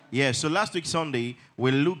Yeah, so last week Sunday,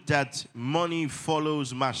 we looked at money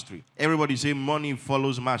follows mastery. Everybody say money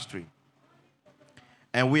follows mastery.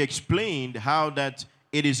 And we explained how that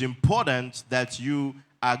it is important that you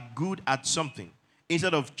are good at something.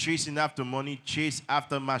 Instead of chasing after money, chase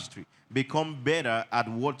after mastery. Become better at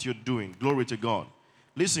what you're doing. Glory to God.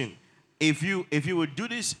 Listen, if you would do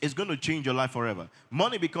this, it's going to change your life forever.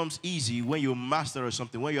 Money becomes easy when you master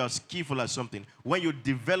something, when you are skillful at something, when you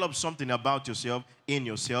develop something about yourself, in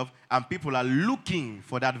yourself, and people are looking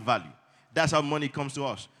for that value. That's how money comes to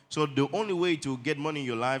us. So the only way to get money in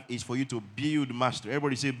your life is for you to build mastery.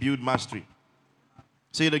 Everybody say build mastery.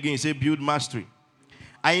 Say it again, say build mastery.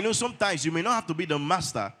 And you know, sometimes you may not have to be the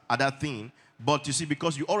master at that thing, but you see,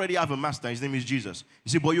 because you already have a master, his name is Jesus.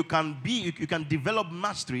 You see, but you can develop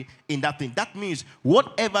mastery in that thing. That means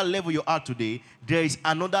whatever level you are today, there is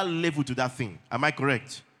another level to that thing. Am I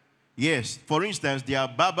correct? Yes. For instance, there are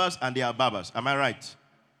barbers and there are barbers. Am I right?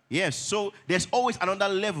 Yes. So there's always another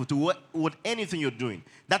level to what anything you're doing.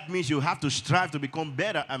 That means you have to strive to become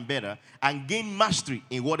better and better and gain mastery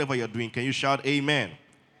in whatever you're doing. Can you shout amen?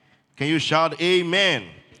 Can you shout amen?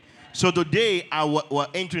 So today, we're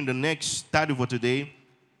entering the next title for today.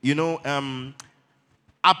 You know,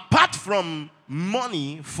 apart from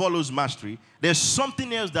money follows mastery, there's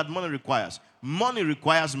something else that money requires. Money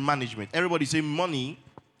requires management. Everybody say money.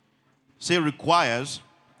 Say requires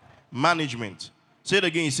management. Say it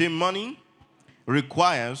again. Say money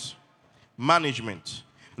requires management.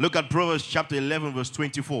 Look at Proverbs chapter 11, verse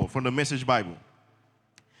 24 from the Message Bible.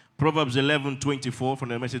 Proverbs 11:24 from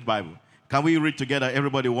the Message Bible. Can we read together?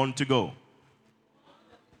 Everybody want to go?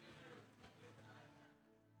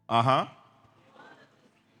 Uh-huh.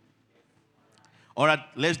 All right,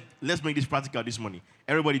 let's make this practical this morning.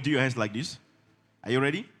 Everybody do your hands like this. Are you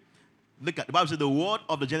ready? Look at the Bible says the word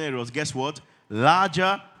of the generous, guess what?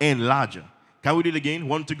 Larger and larger. Can we do it again?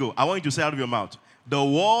 Want to go? I want you to say out of your mouth. The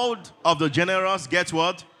word of the generous, guess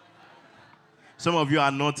what? Some of you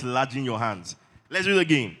are not larging your hands. Let's do it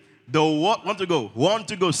again. The word, want to go? Want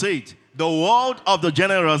to go? Say it. The word of the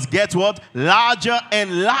generous gets what? Larger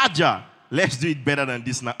and larger. Let's do it better than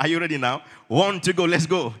this now. Are you ready now? Want to go? Let's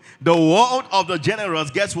go. The word of the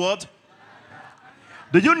generous gets what?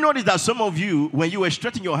 Did you notice that some of you, when you were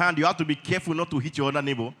stretching your hand, you have to be careful not to hit your other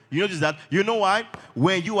neighbor? You notice that? You know why?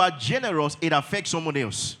 When you are generous, it affects someone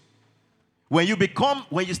else. When you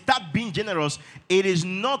start being generous, it is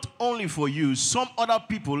not only for you. Some other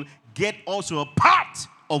people get also a part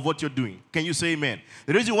of what you're doing. Can you say amen?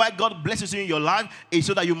 The reason why God blesses you in your life is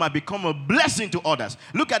so that you might become a blessing to others.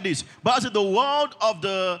 Look at this. But I said the word of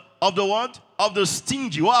the what? Of the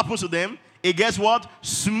stingy. What happens to them? It gets what?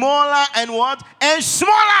 Smaller and what? And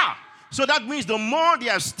smaller. So that means the more they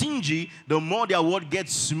are stingy, the more their word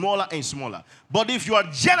gets smaller and smaller. But if you are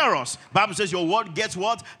generous, the Bible says your word gets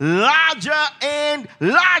what? Larger and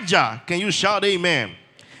larger. Can you shout amen?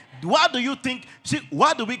 What do you think? See,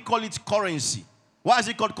 why do we call it currency? Why is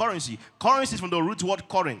it called currency? Currency is from the root word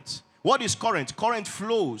current. What is current? Current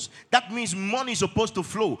flows. That means money is supposed to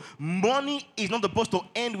flow. Money is not supposed to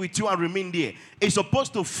end with you and remain there. It's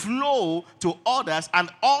supposed to flow to others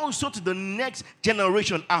and also to the next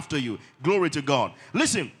generation after you. Glory to God.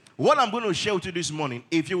 Listen, what I'm going to share with you this morning,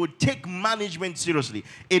 if you would take management seriously,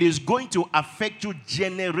 it is going to affect you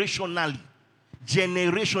generationally.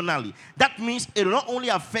 Generationally. That means it will not only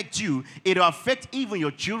affect you, it will affect even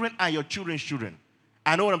your children and your children's children.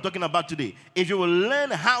 I know what I'm talking about today. If you will learn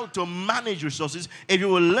how to manage resources, if you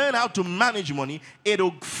will learn how to manage money, it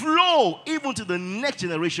will flow even to the next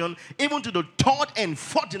generation, even to the third and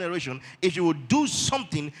fourth generation, if you will do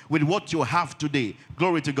something with what you have today.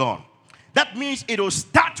 Glory to God. That means it will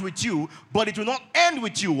start with you, but it will not end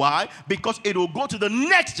with you. Why? Because it will go to the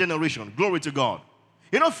next generation. Glory to God.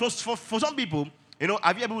 You know, for some people, you know,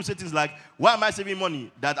 have you ever said things like, why am I saving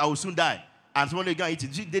money that I will soon die? And someone they can eat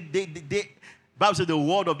it. Bible says the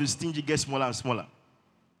word of the stingy gets smaller and smaller.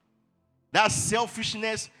 That's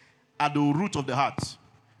selfishness at the root of the heart.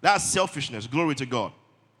 That's selfishness. Glory to God.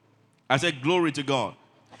 I said glory to God.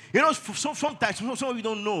 You know, sometimes some of you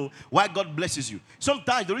don't know why God blesses you.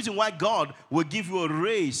 Sometimes the reason why God will give you a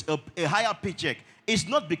raise, a higher paycheck, is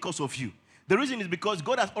not because of you. The reason is because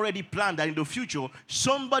God has already planned that in the future,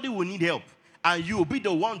 somebody will need help. And you will be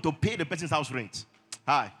the one to pay the person's house rent.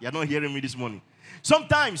 Hi, you're not hearing me this morning.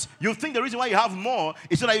 Sometimes you think the reason why you have more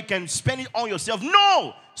is so that you can spend it on yourself.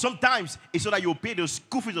 No! Sometimes it's so that you'll pay the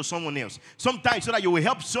school fees of someone else. Sometimes so that you will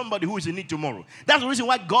help somebody who is in need tomorrow. That's the reason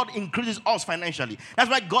why God increases us financially. That's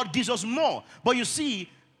why God gives us more. But you see,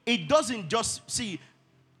 it doesn't just,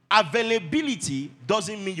 availability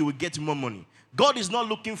doesn't mean you will get more money. God is not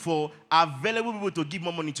looking for available people to give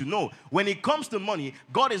more money to. No. When it comes to money,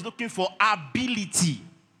 God is looking for ability.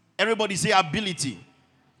 Everybody say ability.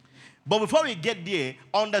 But before we get there,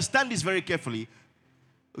 understand this very carefully.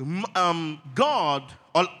 God,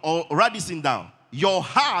 or write this thing down. Your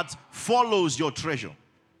heart follows your treasure.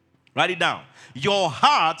 Write it down. Your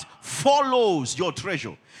heart follows your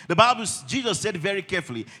treasure. The Bible, Jesus said very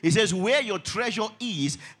carefully. He says, where your treasure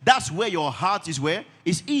is, that's where your heart is where?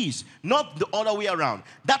 Is. Not the other way around.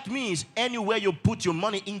 That means anywhere you put your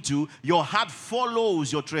money into, your heart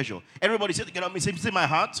follows your treasure. Everybody say together, say my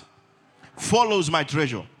heart follows my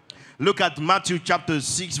treasure. Look at Matthew chapter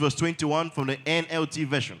 6 verse 21 from the NLT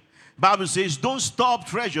version. Bible says, don't store up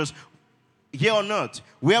treasures here on earth,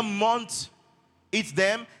 where moth eats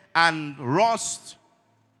them and rust.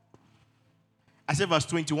 I said verse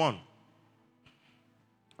 21.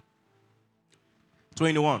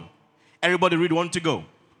 21. Everybody read one to go.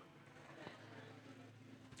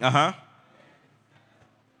 Can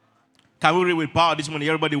we read with power this morning?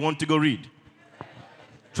 Everybody want to go read.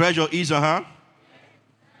 Treasure is,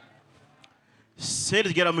 Say it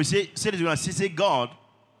together. Say it together. Say God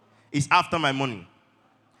is after my money.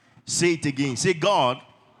 Say it again. Say God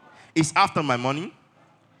is after my money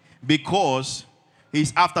because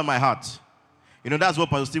he's after my heart. You know, that's what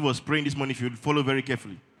Pastor Steve was praying this morning if you follow very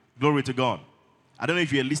carefully. Glory to God. I don't know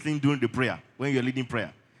if you're listening during the prayer, when you're leading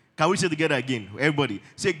prayer. Can we say together again? Everybody.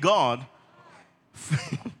 Say God.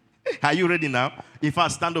 Are you ready now? If I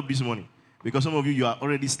stand up this morning, because some of you are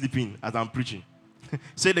already sleeping as I'm preaching.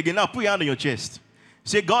 Say it again. Now put your hand on your chest.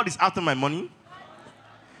 Say God is after my money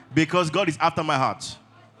because God is after my heart.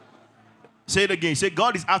 Say it again. Say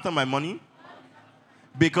God is after my money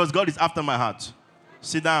because God is after my heart.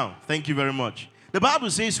 Sit down. Thank you very much. The Bible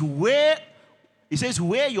says where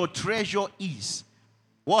your treasure is,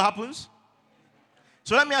 what happens?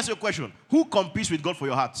 So let me ask you a question. Who competes with God for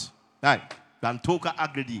your heart? Right. Dantoka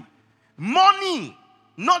agredi. Money,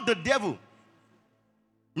 not the devil.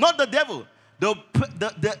 Not the devil.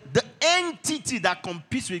 The entity that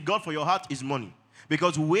competes with God for your heart is money.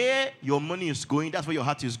 Because where your money is going, that's where your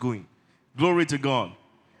heart is going. Glory to God.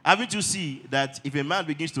 Haven't you see that if a man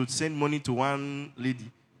begins to send money to one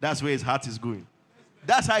lady, that's where his heart is going?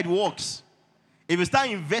 That's how it works. If you start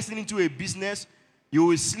investing into a business, you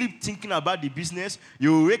will sleep thinking about the business.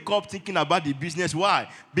 You will wake up thinking about the business. Why?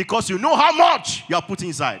 Because you know how much you are putting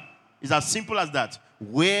inside. It's as simple as that.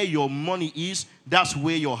 Where your money is, that's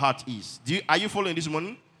where your heart is. Are you following this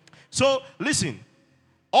morning? So, listen.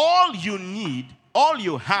 All you need, all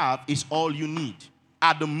you have is all you need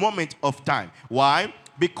at the moment of time. Why?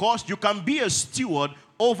 Because you can be a steward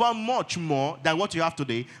over much more than what you have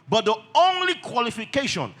today. But the only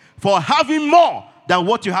qualification for having more than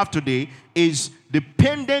what you have today is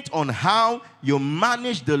dependent on how you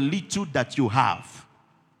manage the little that you have.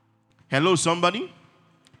 Hello, somebody?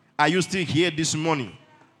 Are you still here this morning?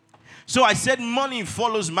 So I said money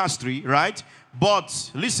follows mastery, right?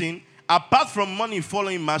 But listen, apart from money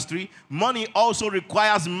following mastery, money also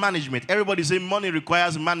requires management. Everybody say money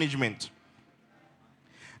requires management.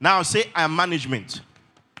 Now say I am management.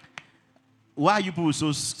 Why are you people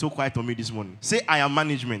so quiet on me this morning? Say I am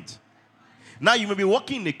management. Now you may be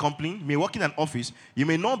working in a company, you may work in an office, you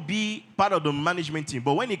may not be part of the management team,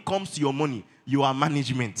 but when it comes to your money, you are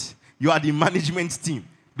management. You are the management team.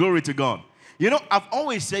 Glory to God. You know, I've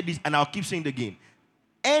always said this and I'll keep saying it again.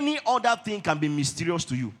 Any other thing can be mysterious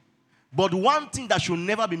to you. But one thing that should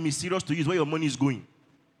never be mysterious to you is where your money is going.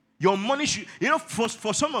 Your money should, you know,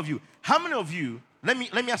 for some of you, how many of you, let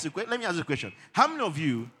me ask you a question. How many of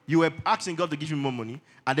you were asking God to give you more money,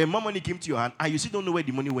 and then more money came to your hand, and you still don't know where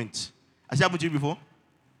the money went? Has it happened to you before?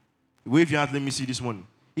 Wave your hand, let me see this morning.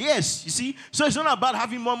 Yes, you see? So it's not about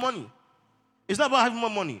having more money. It's not about having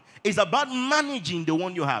more money. It's about managing the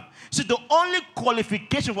one you have. So the only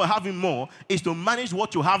qualification for having more is to manage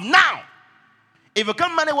what you have now. If you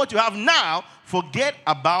can't manage what you have now, forget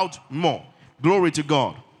about more. Glory to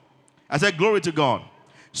God. I said glory to God.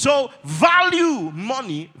 So value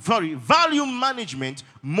management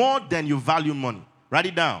more than you value money. Write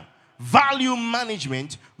it down. Value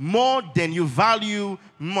management more than you value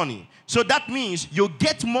money. So that means you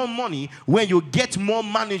get more money when you get more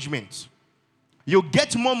management. You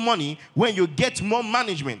get more money when you get more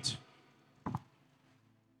management.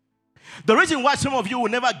 The reason why some of you will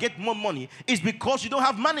never get more money is because you don't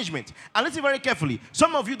have management. And listen very carefully.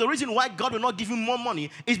 Some of you, the reason why God will not give you more money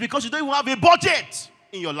is because you don't even have a budget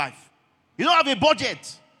in your life. You don't have a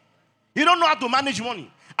budget. You don't know how to manage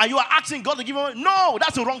money. And you are asking God to give you money. No,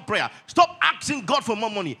 that's a wrong prayer. Stop asking God for more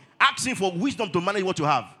money. Ask Him for wisdom to manage what you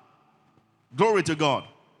have. Glory to God.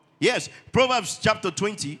 Yes, Proverbs chapter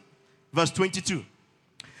 20, verse 22.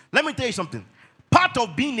 Let me tell you something. Part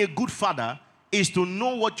of being a good father is to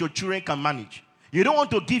know what your children can manage. You don't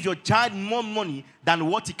want to give your child more money than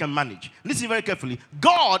what he can manage. Listen very carefully.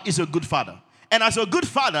 God is a good father. And as a good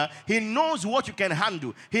father, he knows what you can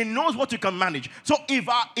handle. He knows what you can manage. So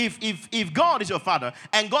if God is your father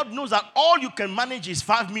and God knows that all you can manage is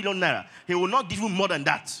 5 million naira, he will not give you more than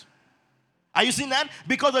that. Are you seeing that?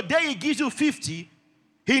 Because the day he gives you 50,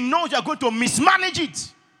 he knows you're going to mismanage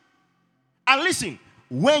it. And listen,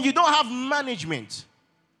 when you don't have management,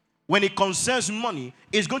 when it concerns money,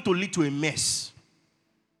 it's going to lead to a mess.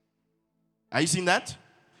 Are you seeing that?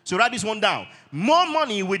 So write this one down. More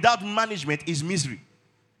money without management is misery.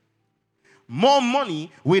 More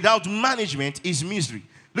money without management is misery.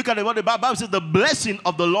 Look at what the Bible says. The blessing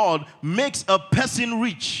of the Lord makes a person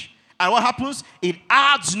rich. And what happens? It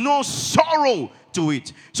adds no sorrow to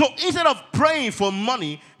it. So instead of praying for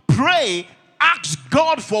money, ask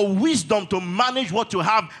God for wisdom to manage what you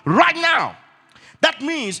have right now. That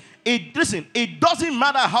means, it doesn't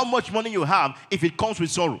matter how much money you have if it comes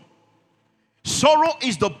with sorrow. Sorrow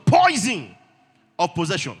is the poison of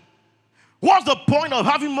possession. What's the point of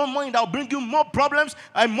having more money that will bring you more problems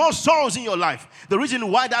and more sorrows in your life? The reason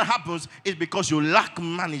why that happens is because you lack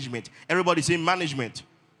management. Everybody say management.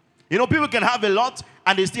 You know, people can have a lot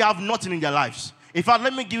and they still have nothing in their lives. In fact,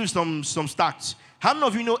 let me give you some stats. How many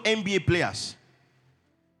of you know NBA players?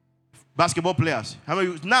 Basketball players. How many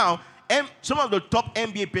of you? Now, some of the top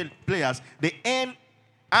NBA players, they earn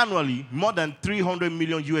annually more than 300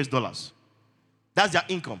 million US dollars. That's their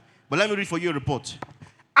income. But let me read for you a report.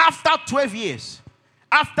 After 12 years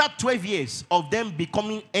of them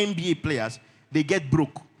becoming NBA players, they get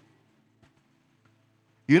broke.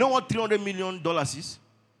 You know what $300 million is?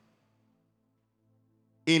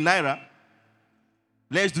 In naira,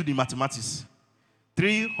 let's do the mathematics.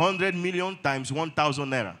 300 million times 1,000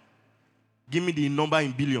 naira. Give me the number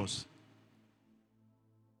in billions.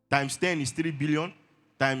 Times 10 is 3 billion.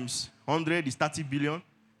 Times 100 is 30 billion.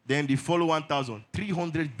 Then the follow 1,000.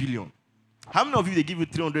 300 billion. How many of you, they give you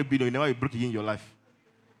 300 billion, you never broke again in your life?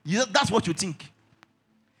 That's what you think.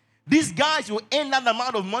 These guys will earn that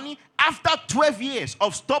amount of money. After 12 years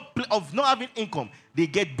of not having income, they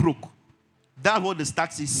get broke. That's what the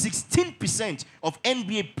stats is. 16% of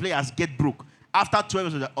NBA players get broke after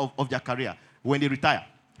 12 years of their career when they retire.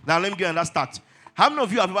 Now, let me get on that stat. How many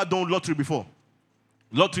of you have ever done lottery before?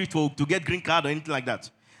 Lottery to get green card or anything like that?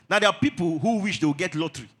 Now, there are people who wish they will get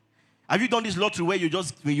lottery. Have you done this lottery where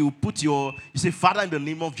when you say, Father, in the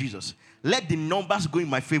name of Jesus, let the numbers go in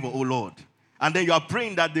my favor, oh Lord. And then you are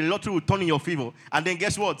praying that the lottery will turn in your favor. And then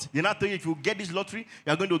guess what? They're not telling you if you get this lottery,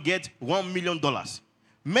 you're going to get $1 million.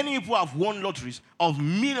 Many people have won lotteries of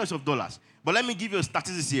millions of dollars. But let me give you a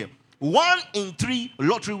statistics here. 1 in 3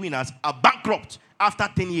 lottery winners are bankrupt after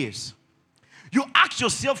 10 years. You ask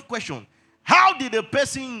yourself question, how did a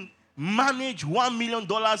person manage $1 million,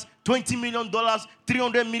 $20 million,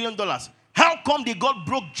 $300 million? How come they got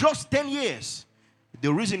broke just 10 years?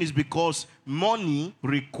 The reason is because money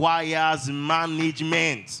requires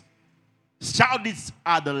management. Shout it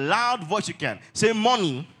at the loud voice you can. Say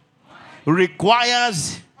money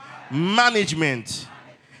requires management.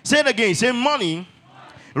 Say it again. Say money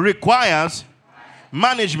requires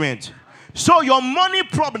management. So your money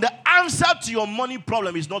problem, the answer to your money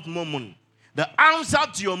problem is not more money. The answer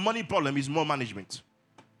to your money problem is more management.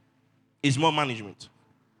 It's more management.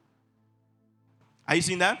 Are you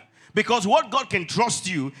seeing that? Because what God can trust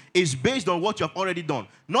you is based on what you have already done.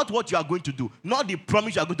 Not what you are going to do. Not the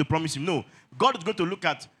promise you are going to promise him. No. God is going to look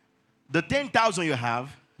at the 10,000 you have,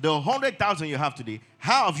 the 100,000 you have today.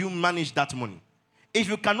 How have you managed that money? If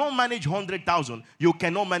you cannot manage 100,000, you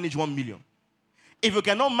cannot manage 1 million. If you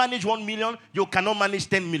cannot manage 1 million, you cannot manage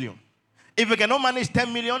 10 million. If you cannot manage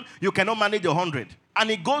 10 million, you cannot manage 100. And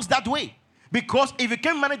it goes that way. Because if you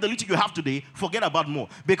can't manage the little you have today, forget about more.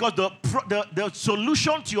 Because the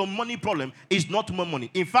solution to your money problem is not more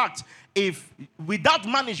money. In fact, if without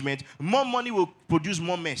management, more money will produce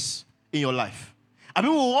more mess in your life. And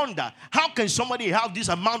people will wonder, how can somebody have this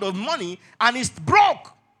amount of money and it's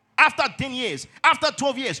broke after 10 years, after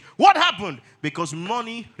 12 years? What happened? Because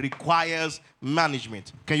money requires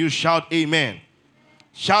management. Can you shout amen?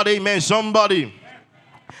 Shout amen, somebody.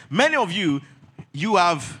 Many of you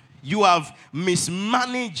have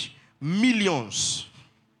mismanaged millions.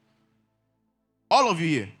 All of you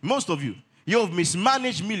here, most of you, you have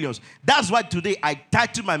mismanaged millions. That's why today I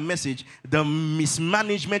titled my message, The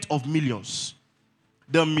Mismanagement of Millions.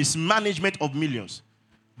 The Mismanagement of Millions.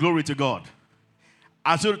 Glory to God.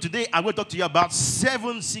 And so today I'm going to talk to you about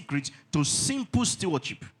 7 secrets to simple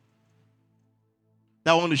stewardship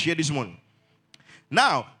that I want to share this morning.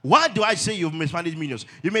 Now, why do I say you've mismanaged millions?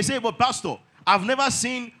 You may say, but Pastor, I've never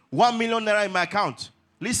seen 1 million naira in my account.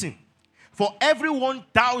 Listen, for every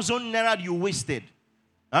 1,000 naira you wasted,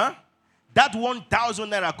 that 1,000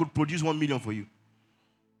 naira could produce 1 million for you.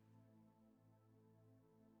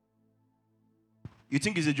 You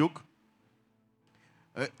think it's a joke?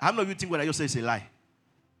 How many of you think what I just said is a lie?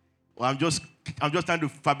 Or I'm just trying to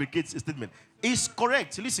fabricate a statement. It's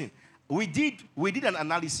correct. Listen, we did an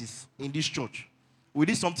analysis in this church. We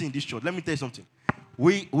did something in this church. Let me tell you something.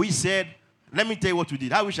 We said, let me tell you what we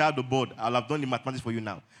did. I wish I had the board. I'll have done the mathematics for you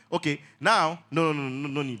now. Okay, now, no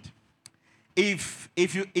need.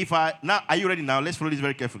 Now, are you ready now? Let's follow this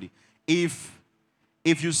very carefully. If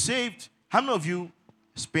you saved, how many of you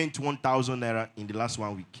spent 1,000 naira in the last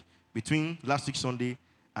 1 week? Between last week Sunday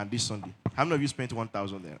and this Sunday. How many of you spent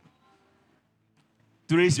 1,000 naira?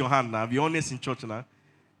 To raise your hand now. Be honest in church now.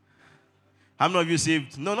 How many of you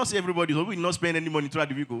saved? No, not say everybody. So we did not spend any money throughout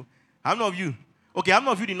the week. How many of you? Okay, how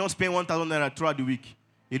many of you did not spend 1,000 naira throughout the week?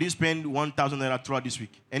 You didn't spend 1,000 naira throughout this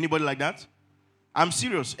week. Anybody like that? I'm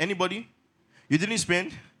serious. Anybody? You didn't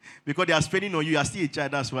spend? Because they are spending on you. You are still a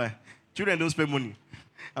child, that's why. Children don't spend money.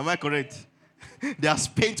 Am I correct? They are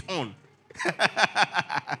spent on.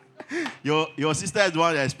 Your sister is the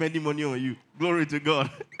one that is spending money on you. Glory to God.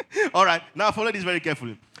 All right, now follow this very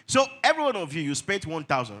carefully. So every one of you spent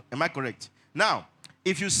 1,000. Am I correct? Now,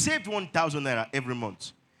 if you saved 1,000 naira every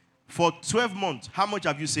month, for 12 months, how much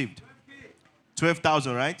have you saved?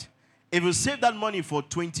 12,000, right? If you save that money for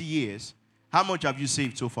 20 years, how much have you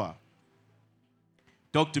saved so far?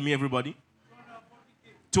 Talk to me, everybody.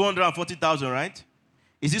 240,000, right?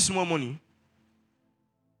 Is this small money?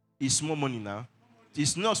 It's small money now.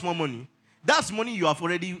 It's not small money. That's money you have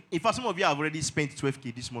already, in fact, some of you have already spent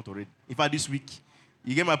 12K this month already. In fact, this week.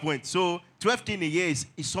 You get my point? So, 12K in a year is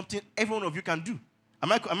something every one of you can do.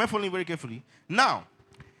 Am I following very carefully? Now,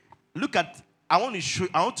 look at, I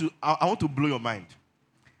want to blow your mind.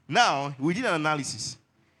 Now, we did an analysis.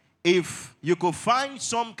 If you could find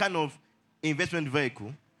some kind of investment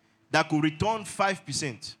vehicle that could return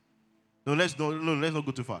 5%. Let's not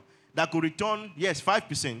go too far. That could return,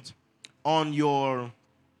 5% on your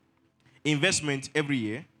investment every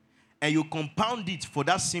year, and you compound it for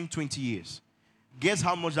that same 20 years. Guess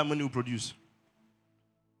how much that money will produce?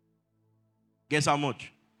 Guess how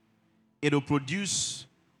much? It will produce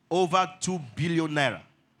over 2 billion naira.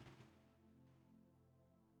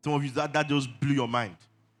 Some of you, that just blew your mind.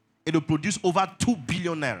 It will produce over 2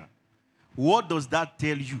 billion naira. What does that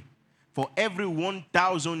tell you? For every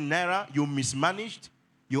 1,000 naira you mismanaged,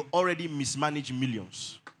 you already mismanaged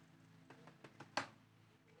millions.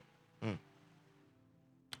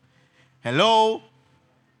 Hello?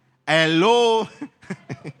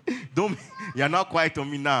 You're not quiet on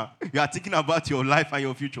me now. You are thinking about your life and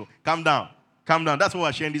your future. Calm down. That's why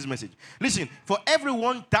we're sharing this message. Listen, for every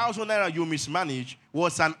 1,000 naira you mismanage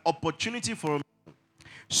was an opportunity for a.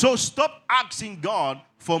 So stop asking God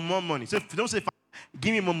for more money. So don't say,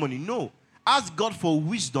 give me more money. No. Ask God for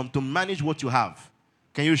wisdom to manage what you have.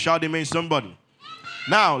 Can you shout amen, somebody?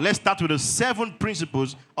 Now, let's start with the 7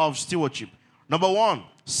 principles of stewardship. Number 1,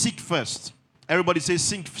 seek first. Everybody say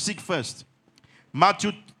seek first.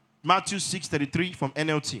 Matthew 6:33 from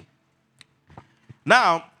NLT.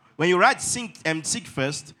 Now, when you write seek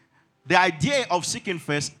first, the idea of seeking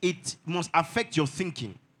first, it must affect your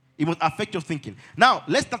thinking. It must affect your thinking. Now,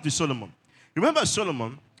 let's start with Solomon. Remember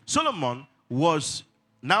Solomon? Solomon was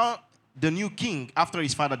now the new king after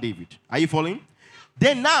his father David. Are you following?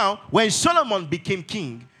 Then now, when Solomon became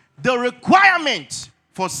king, the requirement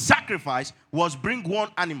for sacrifice was bring one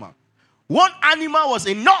animal. One animal was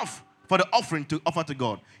enough for the offering to offer to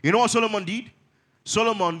God. You know what Solomon did?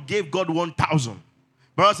 Solomon gave God 1,000.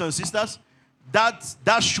 Brothers and sisters,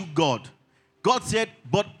 that shook God. God said,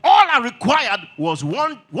 but all I required was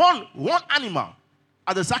one animal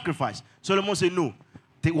as a sacrifice. Solomon said, no,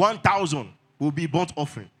 the 1,000 will be burnt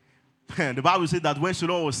offering. The Bible said that when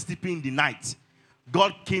Solomon was sleeping in the night,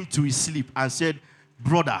 God came to his sleep and said,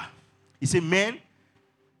 brother, he said, man,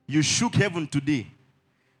 you shook heaven today.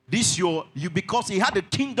 Because he had a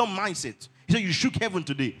kingdom mindset. He said, you shook heaven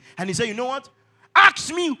today. And he said, you know what?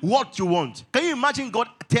 Ask me what you want. Can you imagine God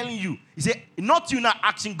telling you? He said, not you not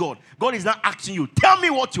asking God. God is not asking you. Tell me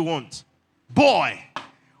what you want. Boy,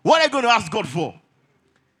 what are you going to ask God for?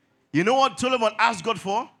 You know what Solomon asked God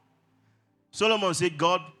for? Solomon said,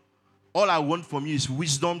 God, all I want from you is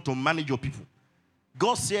wisdom to manage your people.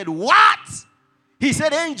 God said, what? He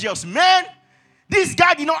said, angels, man, this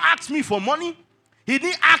guy did not ask me for money. He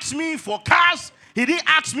didn't ask me for cars. He didn't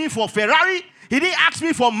ask me for Ferrari. He didn't ask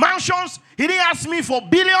me for mansions. He didn't ask me for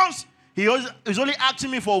billions. He's only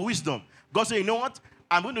asking me for wisdom. God said, you know what?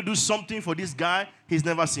 I'm going to do something for this guy he's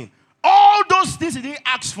never seen. All those things he didn't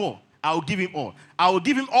ask for, I will give him all. I will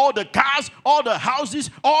give him all the cars, all the houses,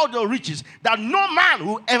 all the riches, that no man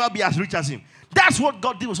will ever be as rich as him. That's what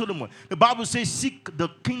God did with Solomon. The Bible says, seek the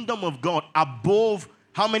kingdom of God above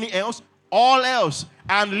how many else? All else.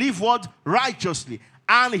 And live what? Righteously.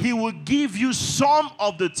 And he will give you some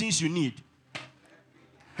of the things you need.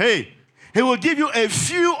 Hey, he will give you a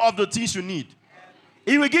few of the things you need.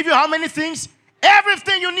 He will give you how many things?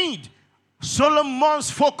 Everything you need. Solomon's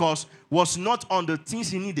focus was not on the things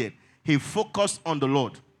he needed. He focused on the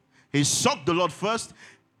Lord. He sought the Lord first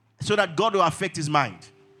so that God will affect his mind.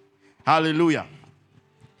 Hallelujah.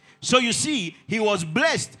 So you see, he was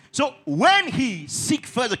blessed. So when he seek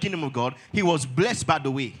first the kingdom of God, he was blessed by the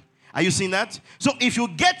way. Are you seeing that? So if you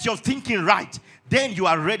get your thinking right, then you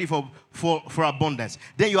are ready for abundance.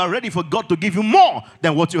 Then you are ready for God to give you more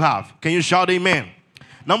than what you have. Can you shout amen?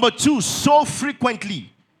 Number 2, so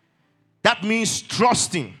frequently. That means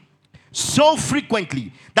trusting. So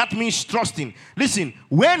frequently. That means trusting. Listen,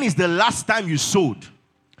 when is the last time you sowed?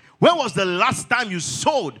 When was the last time you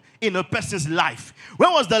sowed in a person's life?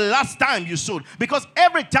 When was the last time you sowed? Because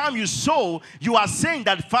every time you sow, you are saying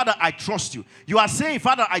that, Father, I trust you. You are saying,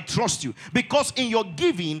 Father, I trust you. Because in your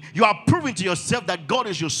giving, you are proving to yourself that God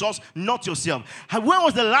is your source, not yourself. When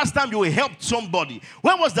was the last time you helped somebody?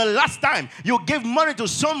 When was the last time you gave money to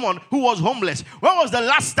someone who was homeless? When was the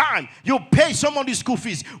last time you paid somebody's school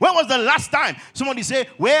fees? When was the last time somebody said,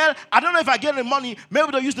 well, I don't know if I get the money,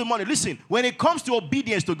 maybe they'll use the money. Listen, when it comes to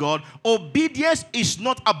obedience to God, obedience is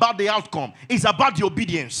not about the outcome. It's about the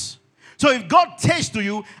obedience. So if God says to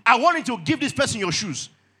you, I want you to give this person your shoes.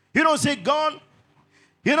 You don't say, God,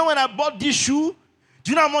 you know when I bought this shoe,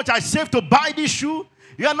 do you know how much I saved to buy this shoe?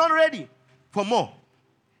 You are not ready for more.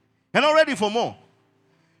 You're not ready for more.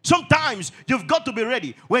 Sometimes you've got to be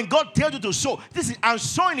ready. When God tells you to sow, and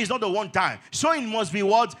sowing is not the one time. Sowing must be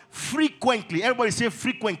what? Frequently. Everybody say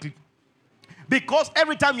frequently. Because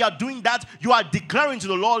every time you are doing that, you are declaring to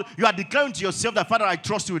the Lord, you are declaring to yourself that, Father, I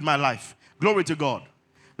trust you with my life. Glory to God.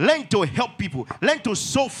 Learn to help people. Learn to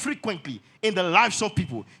sow frequently in the lives of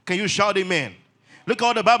people. Can you shout amen? Look at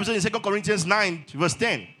what the Bible says in 2 Corinthians 9, verse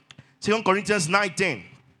 10. 2 Corinthians 9, 10.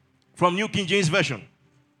 From New King James Version.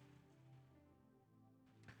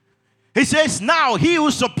 He says, now he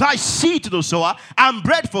who supplies seed to the sower and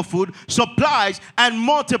bread for food supplies and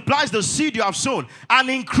multiplies the seed you have sown and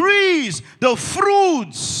increase the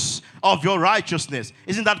fruits of your righteousness.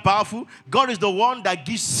 Isn't that powerful? God is the one that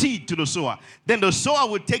gives seed to the sower. Then the sower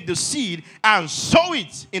will take the seed and sow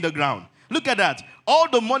it in the ground. Look at that. All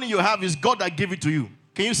the money you have is God that gave it to you.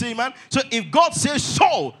 Can you say amen? So if God says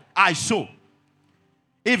sow, I sow.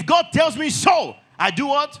 If God tells me sow, I do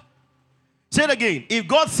what? Say it again. If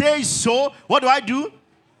God says so, what do?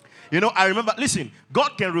 You know, I remember, listen,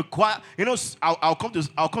 God can require, you know, I'll come to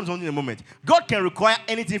something in a moment. God can require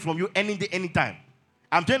anything from you any day, anytime.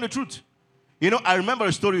 I'm telling the truth. You know, I remember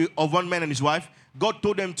a story of one man and his wife. God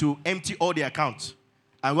told them to empty all their accounts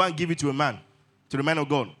and go and give it to a man, to the man of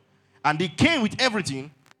God. And they came with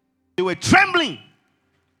everything. They were trembling.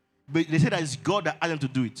 But they said that it's God that asked them to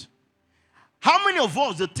do it. How many of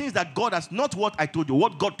us, the things that God has, not what I told you,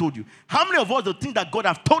 what God told you, how many of us, the things that God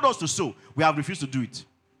has told us to sow, we have refused to do it?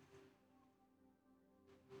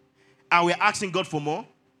 And we're asking God for more?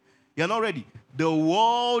 You're not ready. The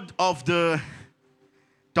world of the,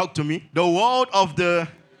 talk to me, the world of the,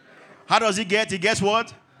 how does it get? It gets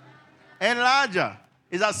what? Enlarger.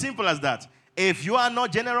 It's as simple as that. If you are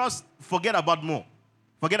not generous, forget about more.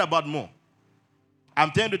 Forget about more. I'm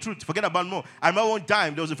telling the truth. Forget about more. I remember one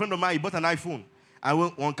time, there was a friend of mine, he bought an iPhone. I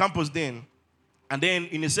went on campus then. And then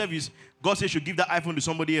in the service, God said you should give that iPhone to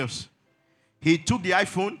somebody else. He took the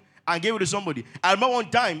iPhone and gave it to somebody. I remember one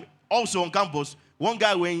time, also on campus, one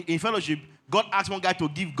guy went in fellowship, God asked one guy to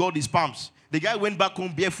give God his palms. The guy went back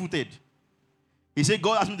home barefooted. He said,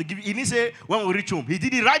 God asked him to give it. He didn't say, when we reach home. He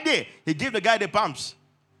did it right there. He gave the guy the palms.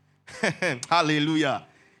 Hallelujah.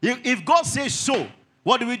 If God says so,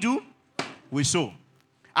 what do? We sow.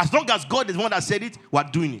 As long as God is the one that said it, we're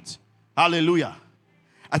doing it. Hallelujah.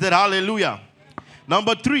 I said hallelujah.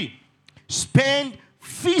 Number 3, spend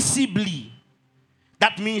feasibly.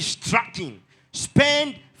 That means tracking.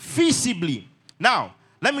 Spend feasibly. Now,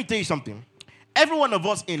 let me tell you something. Every one of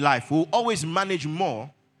us in life will always manage more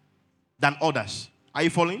than others. Are you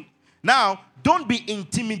following? Now, don't be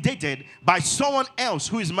intimidated by someone else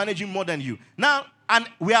who is managing more than you. Now, and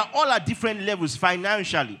we are all at different levels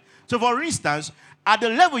financially. So, for instance, at the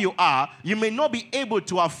level you are, you may not be able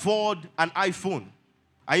to afford an iPhone.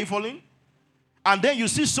 Are you following? And then you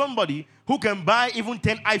see somebody who can buy even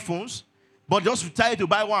 10 iPhones, but just retire to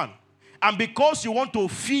buy one. And because you want to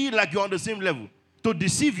feel like you're on the same level, to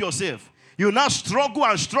deceive yourself, you now struggle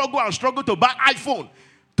and struggle and struggle to buy iPhone.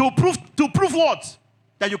 To prove what?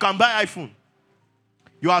 That you can buy iPhone.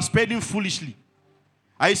 You are spending foolishly.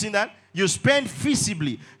 Are you seeing that? You spend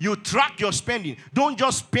feasibly. You track your spending. Don't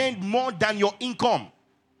just spend more than your income.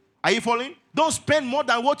 Are you following? Don't spend more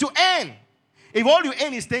than what you earn. If all you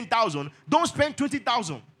earn is 10,000, don't spend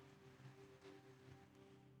 20,000.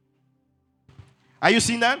 Are you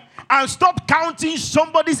seeing that? And stop counting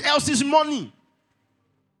somebody else's money.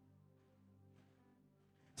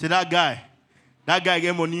 Say, that guy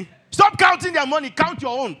get money. Stop counting their money. Count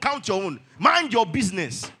your own. Count your own. Mind your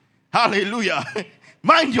business. Hallelujah.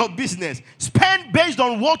 Mind your business. Spend based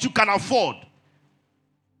on what you can afford.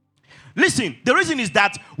 Listen, the reason is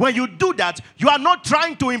that when you do that, you are not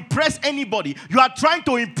trying to impress anybody. You are trying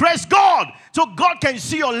to impress God. So God can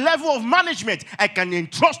see your level of management and can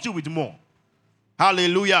entrust you with more.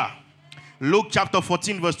 Hallelujah. Luke chapter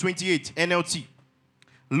 14 verse 28, NLT.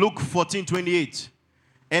 Luke 14, 28,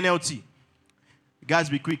 NLT. Guys,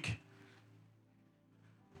 be quick.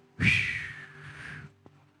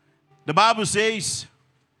 The Bible says,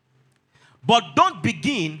 but don't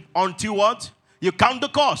begin until what? You count the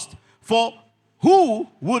cost. For who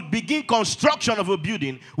would begin construction of a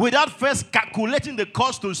building without first calculating the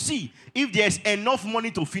cost to see if there's enough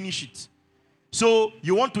money to finish it? So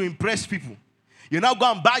you want to impress people. You now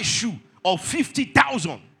go and buy shoe of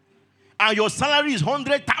 50,000 and your salary is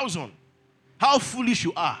 100,000. How foolish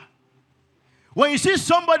you are. When you see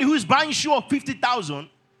somebody who is buying shoe of 50,000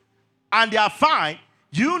 and they are fine,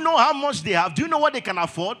 do you know how much they have? Do you know what they can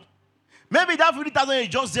afford? Maybe that 50,000 is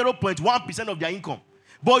just 0.1% of their income.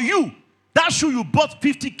 But you, that shoe you bought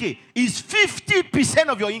 50K is 50%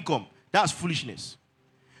 of your income. That's foolishness.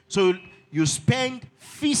 So you spend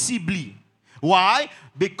feasibly. Why?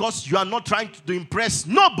 Because you are not trying to impress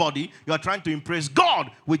nobody. You are trying to impress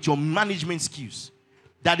God with your management skills.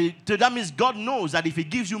 That means God knows that if He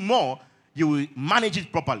gives you more, you will manage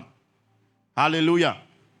it properly. Hallelujah.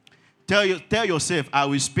 Tell yourself, I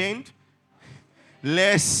will spend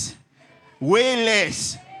less, way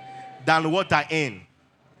less than what I earn.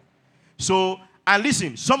 So, and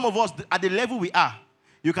listen, some of us, at the level we are,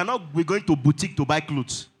 you cannot be going to boutique to buy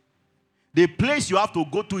clothes. The place you have to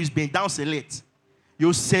go to is bend down select.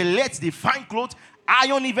 You select the fine clothes,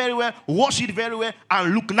 iron it very well, wash it very well,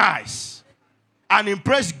 and look nice. And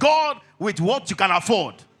impress God with what you can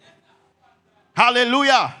afford.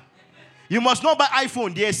 Hallelujah. You must not buy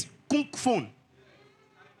iPhone. There's Kunk phone.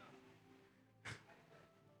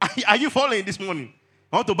 Are you following this morning?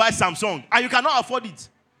 I want to buy Samsung. And you cannot afford it.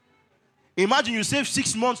 Imagine you save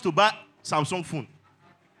 6 months to buy Samsung phone.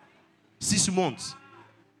 6 months.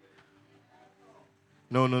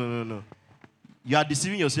 No. You are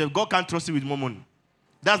deceiving yourself. God can't trust you with more money.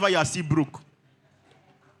 That's why you are still broke.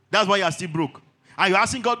 That's why you are still broke. And you're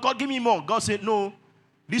asking God, God, give me more. God said, no.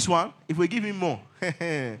 This one, if we give him more,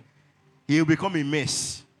 he will become a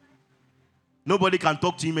mess. Nobody can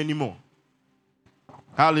talk to him anymore.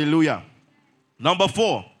 Hallelujah. Number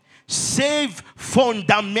 4, save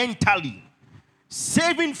fundamentally.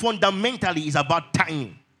 Saving fundamentally is about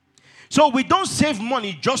timing. So we don't save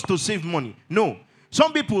money just to save money. No.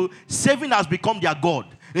 Some people, saving has become their God.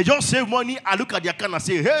 They just save money and look at their account and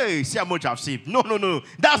say, hey, see how much I've saved. No.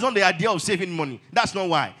 That's not the idea of saving money. That's not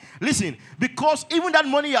why. Listen, because even that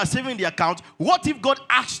money you are saving in the account, what if God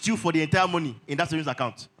asked you for the entire money in that savings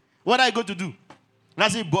account? What are you going to do? And I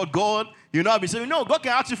say, but God, I'll be saying, no, God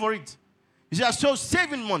can ask you for it. You see, so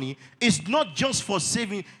saving money is not just for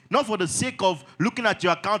saving, not for the sake of looking at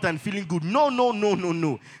your account and feeling good. No.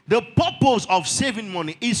 The purpose of saving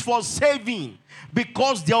money is for saving,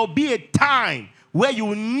 because there will be a time where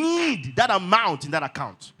you need that amount in that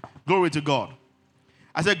account. Glory to God.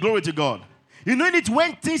 I said, glory to God. You need it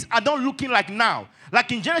when things are not looking like now.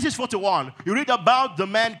 Like in Genesis 41, you read about the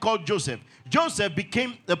man called Joseph. Joseph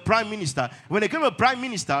became the prime minister. When he became a prime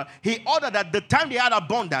minister, he ordered that the time they had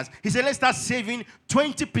abundance, he said, let's start saving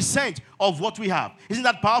 20% of what we have. Isn't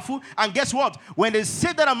that powerful? And guess what? When they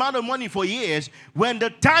saved that amount of money for years, when the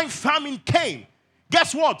time famine came,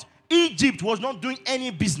 guess what? Egypt was not doing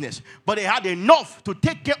any business, but they had enough to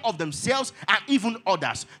take care of themselves and even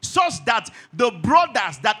others, such that the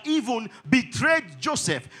brothers that even betrayed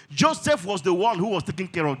Joseph was the one who was taking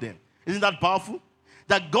care of them. Isn't that powerful?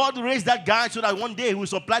 That God raised that guy so that one day he will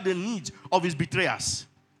supply the needs of his betrayers.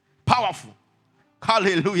 Powerful.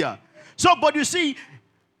 Hallelujah. So, but you see,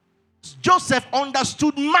 Joseph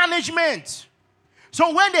understood management.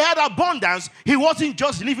 So when they had abundance, he wasn't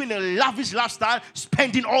just living a lavish lifestyle,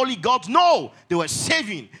 spending all he got. No, they were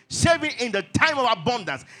saving in the time of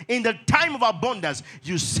abundance. In the time of abundance,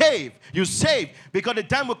 you save, because the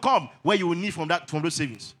time will come where you will need from those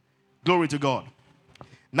savings. Glory to God.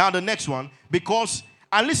 Now the next one, because,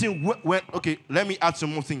 and listen, okay, let me add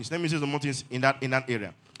some more things. Let me say some more things in that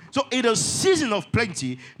area. So in the season of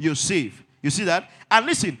plenty, you save. You see that? And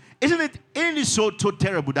listen, isn't it so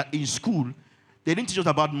terrible that in school, they didn't teach us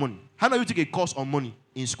about money? How do you take a course on money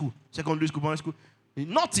in school? Secondary school, primary school?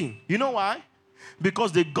 Nothing. You know why?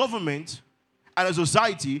 Because the government and the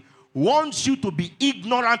society wants you to be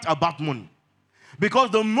ignorant about money. Because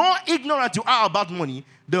the more ignorant you are about money,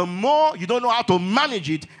 the more you don't know how to manage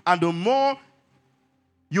it, and the more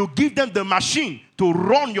you give them the machine to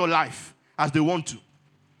run your life as they want to.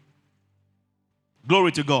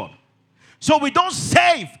 Glory to God. So we don't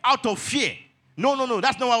save out of fear. No.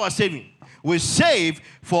 That's not why we're saving. We save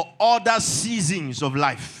for other seasons of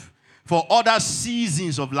life. For other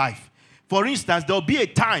seasons of life. For instance, there will be a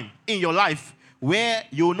time in your life where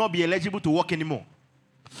you will not be eligible to work anymore.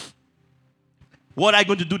 What are you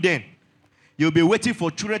going to do then? You'll be waiting for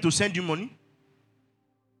children to send you money.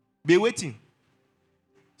 Be waiting.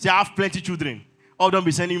 Say, I have plenty of children. All of them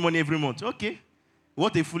be sending you money every month. Okay.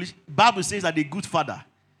 What a foolish. Bible says that a good father.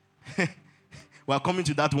 We're coming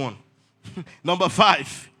to that one. Number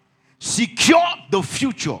 5. Secure the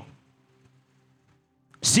future.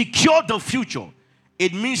 Secure the future.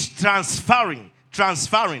 It means transferring.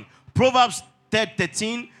 Proverbs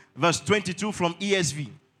 13 verse 22 from ESV.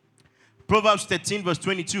 Proverbs 13 verse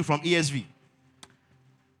 22 from ESV.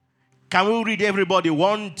 Can we read, everybody?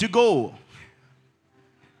 1 to go.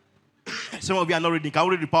 Some of you are not reading. Can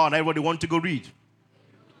we read the power and everybody want to go read?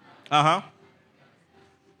 To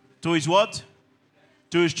his what?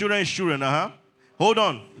 To his children's children. Hold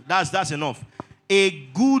on. That's enough. A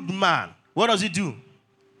good man. What does he do?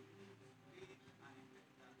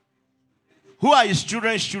 Who are his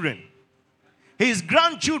children's children? His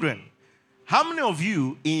grandchildren. How many of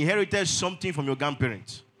you inherited something from your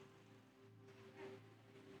grandparents?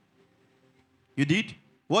 You did?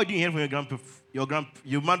 What did you inherit from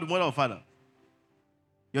your mother or father?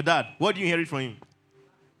 Your dad. What do you inherit from him?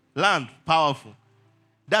 Land. Powerful.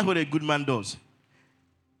 That's what a good man does.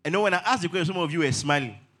 And when I ask the question, some of you are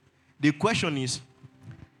smiling. The question is,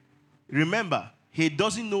 remember, he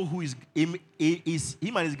doesn't know who is him and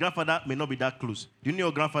his grandfather may not be that close. Do you know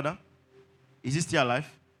your grandfather? Is he still alive?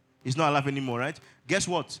 He's not alive anymore, right? Guess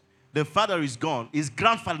what? The father is gone. His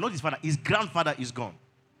grandfather, not his father, his grandfather is gone.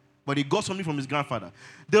 But he got something from his grandfather.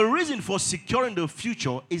 The reason for securing the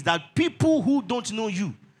future is that people who don't know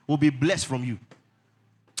you will be blessed from you.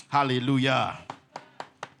 Hallelujah.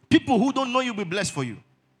 People who don't know you will be blessed for you.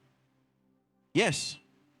 Yes.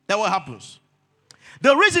 That's what happens.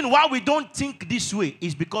 The reason why we don't think this way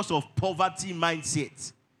is because of poverty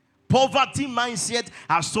mindset. Poverty mindset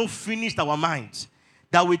has so finished our minds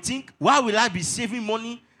that we think, why will I be saving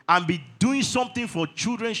money and be doing something for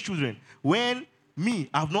children's children when me,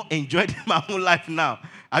 I've not enjoyed my own life now?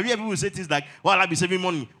 Have you ever people say things like, why will I be saving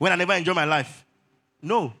money when I never enjoy my life?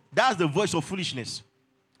 No, that's the voice of foolishness.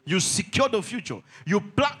 You secure the future. You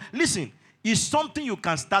plan. Listen, it's something you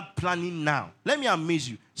can start planning now. Let me amaze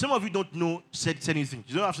you. Some of you don't know certain things.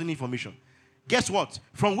 You don't have any information. Guess what?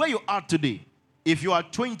 From where you are today, if you are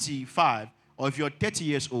 25 or if you're 30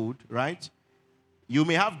 years old, right, you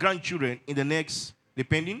may have grandchildren in the next,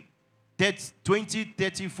 depending, 20,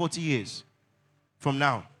 30, 40 years from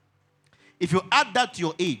now. If you add that to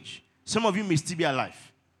your age, some of you may still be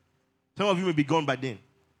alive. Some of you may be gone by then.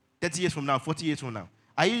 30 years from now, 40 years from now.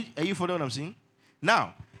 Are you following what I'm saying?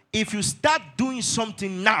 Now, if you start doing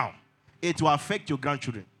something now, it will affect your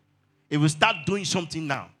grandchildren. If you start doing something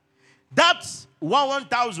now, that's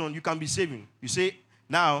 1,000 you can be saving. You say,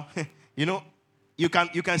 now, you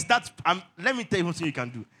can start. Let me tell you something you can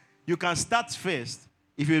do. You can start first.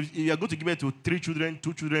 If you are going to give it to 3 children,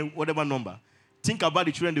 2 children, whatever number, think about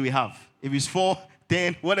the children that we have. If it's 4,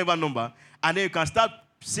 10, whatever number, and then you can start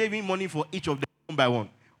saving money for each of them one by one.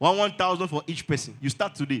 1,000 for each person. You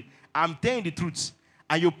start today. I'm telling the truth.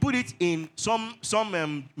 And you put it in some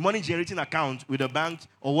money generating account with a bank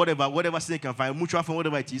or whatever state you can find, mutual fund,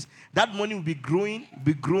 whatever it is. That money will be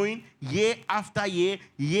growing year after year,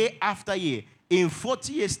 year after year. In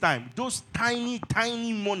 40 years' time, those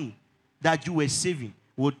tiny money that you were saving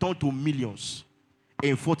will turn to millions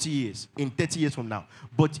in 40 years, in 30 years from now.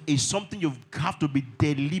 But it's something you have to be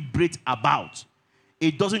deliberate about.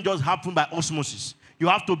 It doesn't just happen by osmosis. You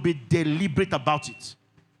have to be deliberate about it.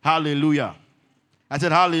 Hallelujah. I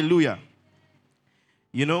said hallelujah.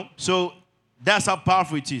 So that's how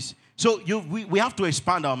powerful it is. So we have to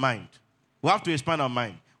expand our mind. We have to expand our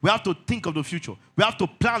mind. We have to think of the future. We have to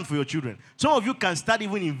plan for your children. Some of you can start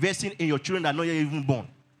even investing in your children that are not yet even born.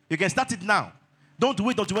 You can start it now. Don't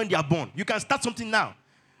wait until when they are born. You can start something now.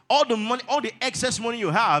 All the money, all the excess money you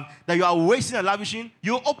have that you are wasting and lavishing,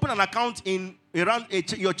 you open an account in around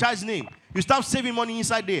your child's name. You start saving money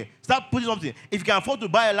inside there. Start putting something. If you can afford to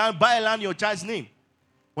buy a land in your child's name.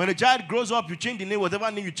 When the child grows up, you change the name, whatever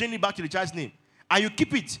name, you change it back to the child's name. And you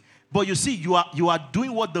keep it. But you see, you are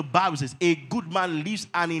doing what the Bible says. A good man leaves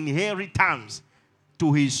an inheritance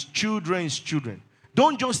to his children's children.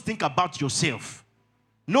 Don't just think about yourself.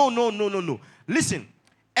 No. Listen,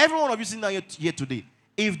 every one of you sitting down here today,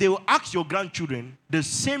 if they will ask your grandchildren the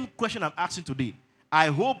same question I'm asking today, I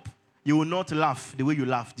hope you will not laugh the way you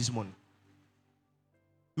laughed this morning.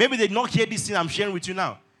 Maybe they did not hear this thing I'm sharing with you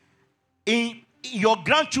now. In your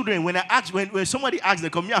grandchildren, when somebody asks them,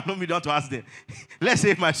 come here, I don't want to ask them. Let's say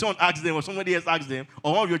if my son asks them or somebody else asks them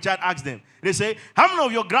or one of your child asks them, they say, how many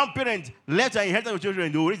of your grandparents left and inherited your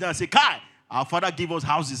children? They will raise them and say, Kai, our father gave us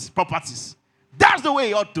houses, properties. That's the way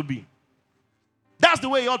it ought to be. That's the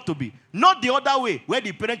way it ought to be. Not the other way, where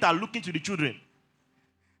the parents are looking to the children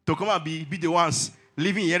to come and be the ones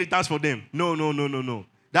leaving inheritance for them. No.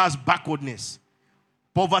 That's backwardness.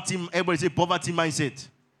 Poverty, everybody say poverty mindset.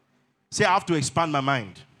 Say, I have to expand my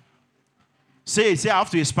mind. Say, I have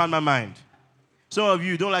to expand my mind. Some of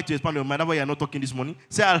you don't like to expand your mind. That's why you're not talking this morning.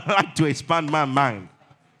 Say, I like to expand my mind.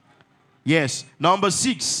 Yes. Number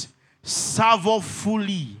 6, savor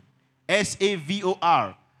fully.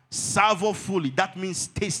 S-A-V-O-R. Savor fully. That means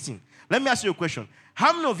tasting. Let me ask you a question.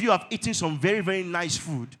 How many of you have eaten some very, very nice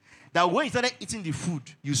food that when you started eating the food,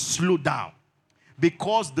 you slowed down?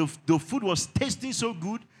 Because the food was tasting so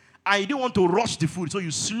good, and you didn't want to rush the food, so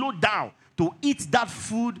you slowed down to eat that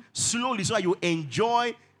food slowly so that you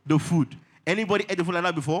enjoy the food. Anybody ate the food like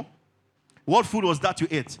that before? What food was that you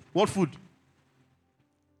ate? What food?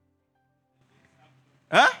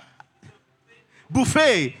 Huh?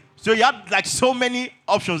 Buffet. So you had like so many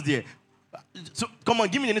options there. So come on,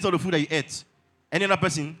 give me the name of the food that you ate. Any other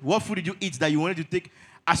person, what food did you eat that you wanted to take?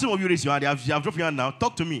 As some of you raise your hand, you have dropped your hand now.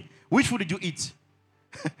 Talk to me. Which food did you eat?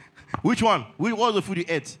 Which one? What was the food you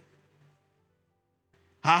ate?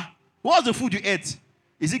 Huh? What was the food you ate?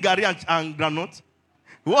 Is it gari and granite?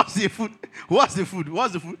 What's the food? What's the food?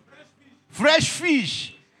 Fresh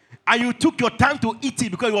fish. And you took your time to eat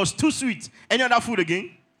it because it was too sweet. Any other food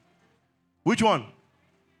again? Which one?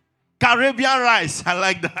 Caribbean rice. I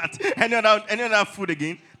like that. Any other food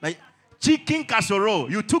again? Like chicken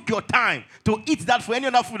casserole. You took your time to eat that for any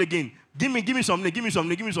other food again. Give me some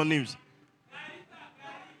names.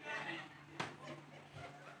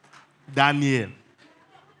 Daniel.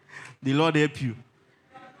 The Lord help you.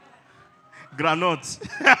 Granuts.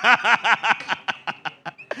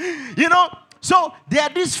 So there are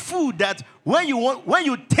this food that when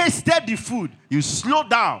you tasted the food, you slow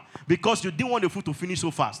down because you didn't want the food to finish so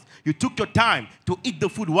fast. You took your time to eat the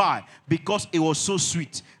food. Why? Because it was so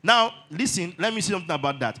sweet. Now, listen, let me say something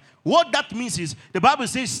about that. What that means is the Bible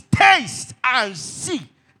says, taste and see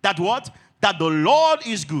that what? That the Lord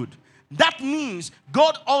is good. That means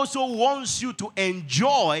God also wants you to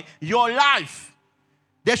enjoy your life.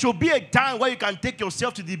 There should be a time where you can take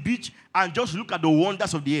yourself to the beach and just look at the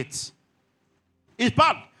wonders of the earth. It's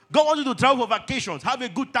part. God wants you to travel for vacations, have a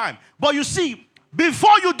good time. But you see,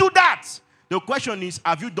 before you do that, the question is,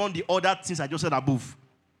 have you done the other things I just said above?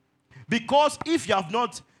 Because if you have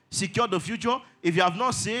not secured the future, if you have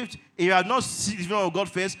not saved, if you have not seen the of God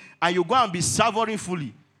first, and you go and be savoring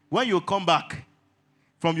fully, when you come back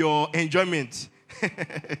from your enjoyment,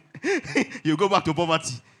 you go back to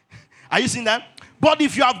poverty. Are you seeing that? But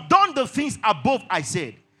if you have done the things above I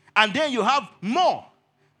said, and then you have more,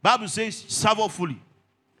 Bible says, savor fully.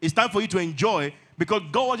 It's time for you to enjoy because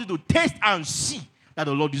God wants you to taste and see that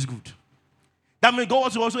the Lord is good. That means God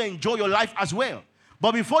wants you to also enjoy your life as well.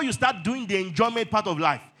 But before you start doing the enjoyment part of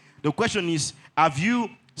life, the question is, have you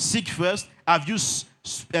seek first? Have you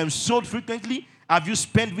sowed frequently? Have you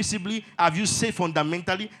spent visibly? Have you saved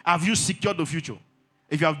fundamentally? Have you secured the future?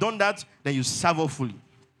 If you have done that, then you savor fully.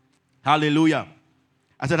 Hallelujah.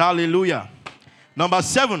 I said hallelujah. Number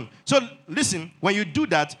 7. So listen, when you do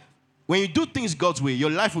that, when you do things God's way, your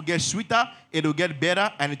life will get sweeter, it will get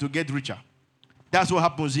better, and it will get richer. That's what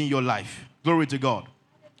happens in your life. Glory to God.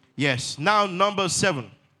 Yes. Now, number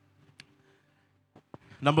 7.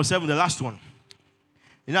 Number 7, the last one.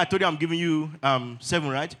 I told you I'm giving you 7,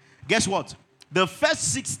 right? Guess what? The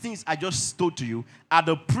first 6 things I just told to you are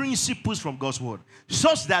the principles from God's word.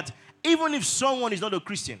 Such that even if someone is not a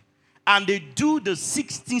Christian and they do the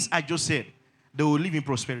 6 things I just said, they will live in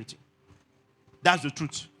prosperity. That's the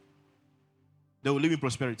truth. They will live in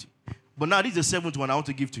prosperity. But now this is the seventh one I want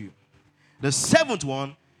to give to you. The seventh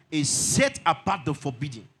one is set apart the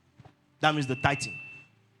forbidden. That means the tithing.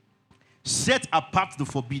 Set apart the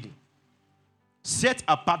forbidden. Set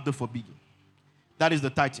apart the forbidden. That is the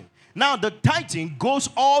tithing. Now the tithing goes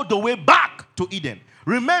all the way back to Eden.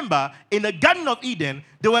 Remember, in the Garden of Eden,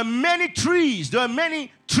 there were many trees. There were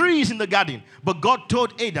many trees in the garden. But God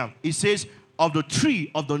told Adam, he says, of the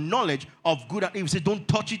tree of the knowledge of good and evil. He says, don't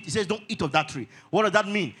touch it. He says, don't eat of that tree. What does that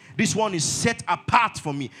mean? This one is set apart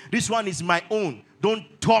for me. This one is my own. Don't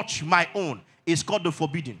touch my own. It's called the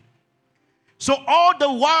forbidden. So all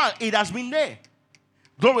the while, it has been there.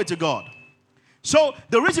 Glory to God. So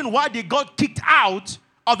the reason why they got kicked out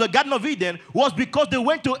of the Garden of Eden was because they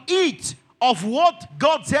went to eat of what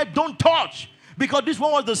God said don't touch. Because this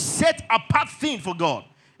one was the set apart thing for God.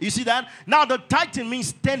 You see that? Now the tithing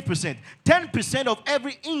means 10%. 10% of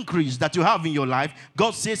every increase that you have in your life,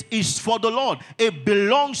 God says, is for the Lord. It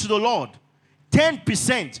belongs to the Lord.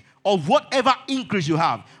 10% of whatever increase you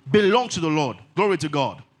have belongs to the Lord. Glory to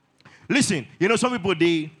God. Listen, some people,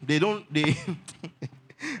 they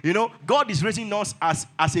God is raising us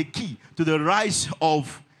as a key to the rise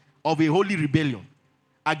of a holy rebellion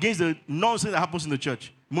against the nonsense that happens in the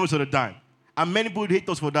church most of the time. And many people hate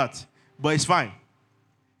us for that. But it's fine.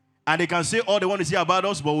 And they can say all they want to say about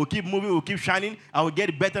us, but we'll keep moving, we'll keep shining, and we'll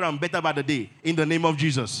get better and better by the day. In the name of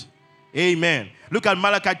Jesus. Amen. Look at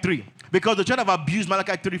Malachi 3. Because the church have abused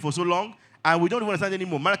Malachi 3 for so long, and we don't even understand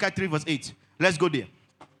anymore. Malachi 3 verse 8. Let's go there.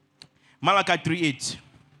 Malachi 3 8.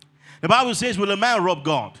 The Bible says, will a man rob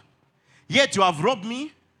God? Yet you have robbed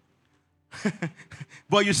me.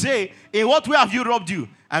 But you say, in what way have you robbed you?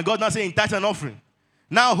 And God now saying, in tithe and offering.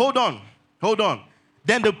 Now hold on.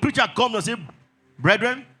 Then the preacher comes and says,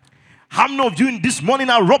 brethren, how many of you in this morning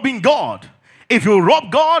are robbing God? If you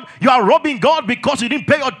rob God, you are robbing God because you didn't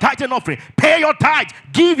pay your tithe and offering. Pay your tithe,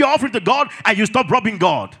 give your offering to God, and you stop robbing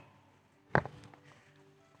God.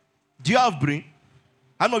 Do you have brain?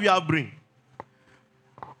 How many of you have brain?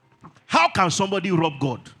 How can somebody rob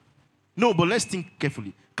God? No, but let's think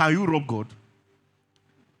carefully. Can you rob God?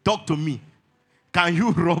 Talk to me. Can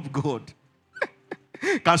you rob God?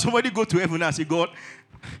 Can somebody go to heaven and say, God,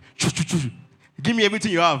 give me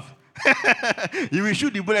everything you have? You will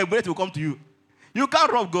shoot the bullet will come to you. You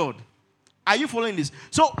can't rob God. Are you following this?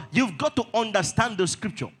 So you've got to understand the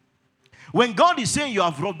scripture. When God is saying you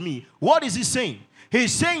have robbed me, what is he saying?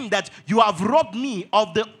 He's saying that you have robbed me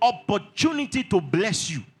of the opportunity to bless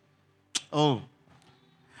you. Oh.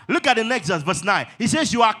 Look at the next verse 9. He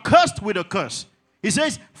says you are cursed with a curse. He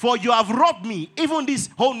says, for you have robbed me, even this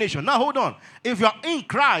whole nation. Now hold on. If you are in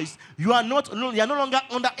Christ, you are no longer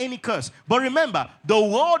under any curse. But remember, the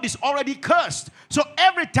world is already cursed. So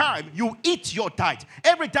every time you eat your tithe,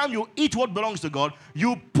 every time you eat what belongs to God,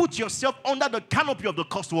 you put yourself under the canopy of the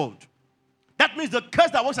cursed world. That means the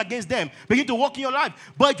curse that works against them begin to work in your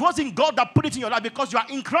life. But it wasn't God that put it in your life because you are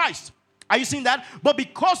in Christ. Are you seeing that? But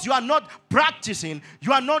because you are not practicing,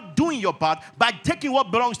 you are not doing your part by taking what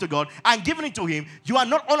belongs to God and giving it to Him, you are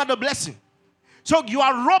not under the blessing. So you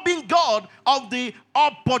are robbing God of the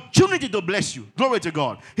opportunity to bless you. Glory to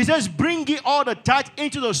God. He says, bring ye all the tithe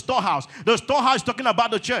into the storehouse. The storehouse is talking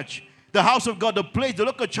about the church. The house of God, the place, the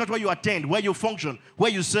local church where you attend, where you function,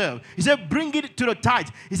 where you serve. He said, bring it to the tithe.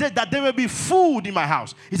 He said, that there will be food in my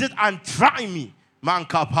house. He said, and try me.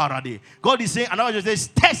 God is saying, another says,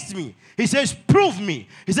 test me. He says, prove me.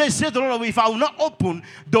 He says, say the Lord, if I will not open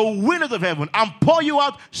the windows of heaven and pour you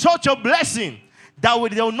out such a blessing, that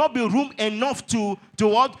there will not be room enough to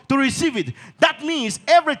what? To receive it. That means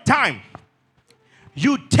every time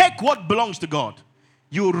you take what belongs to God,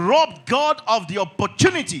 you rob God of the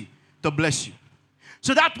opportunity to bless you.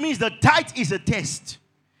 So that means the tithe is a test.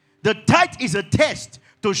 The tithe is a test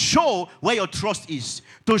to show where your trust is.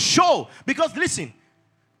 To show, because listen,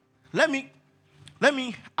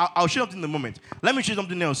 I'll show you something in a moment. Let me show you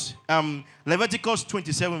something else. Leviticus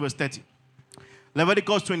 27 verse 30.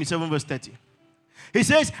 Leviticus 27 verse 30. He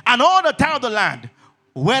says, and all the tithe of the land,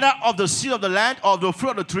 whether of the seed of the land or of the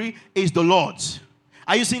fruit of the tree, is the Lord's.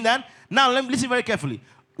 Are you seeing that? Now, listen very carefully.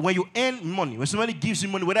 When you earn money, when somebody gives you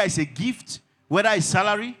money, whether it's a gift, whether it's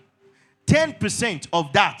salary, 10%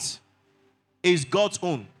 of that is God's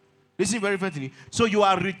own. Listen very carefully. So you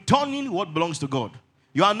are returning what belongs to God.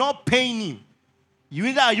 You are not paying Him.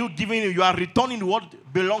 Either are you giving Him, you are returning what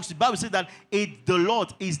belongs to the Bible says that it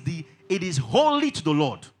is holy to the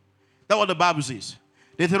Lord. That's what the Bible says.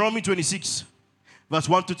 Deuteronomy 26, verse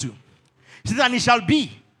 1 to 2. It says, and it shall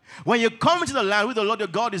be, when you come into the land which the Lord your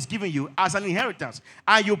God is giving you as an inheritance,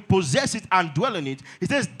 and you possess it and dwell in it, He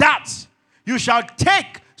says that you shall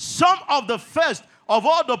take some of the first of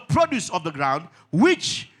all the produce of the ground,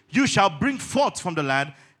 which you shall bring forth from the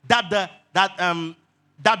land, that the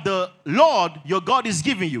Lord your God is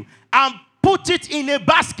giving you, and put it in a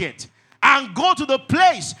basket, and go to the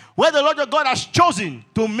place where the Lord your God has chosen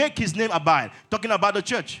to make his name abide. Talking about the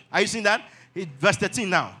church. Are you seeing that? Verse 13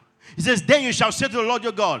 now. He says, then you shall say to the Lord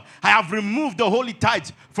your God, I have removed the holy tithe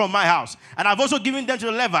from my house, and I've also given them to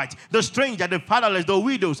the Levites, the stranger, the fatherless, the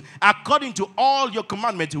widows, according to all your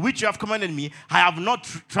commandments, which you have commanded me. I have not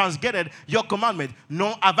transgressed your commandment,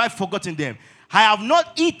 nor have I forgotten them. I have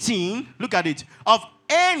not eaten, look at it, of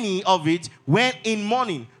any of it when in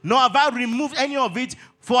mourning, nor have I removed any of it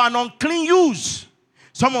for an unclean use.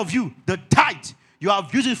 Some of you, the tithe, you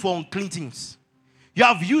have used it for unclean things. You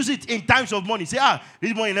have used it in times of money. Say,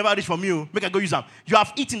 this money never reached from you. Make I go use them. You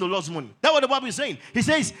have eaten the Lord's money. That's what the Bible is saying. He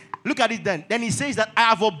says, look at it then. Then he says that I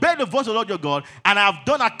have obeyed the voice of the Lord your God, and I have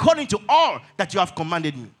done according to all that you have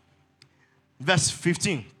commanded me. Verse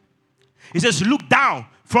 15. He says, look down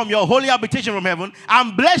from your holy habitation from heaven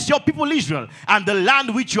and bless your people Israel and the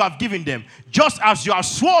land which you have given them, just as you have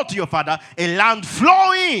sworn to your father, a land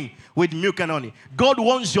flowing with milk and honey. God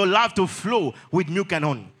wants your life to flow with milk and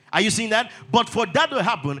honey. Are you seeing that? But for that to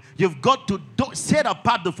happen, you've got to set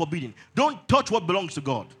apart the forbidden. Don't touch what belongs to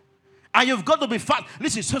God. And you've got to be fast.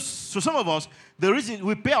 Listen, so some of us, the reason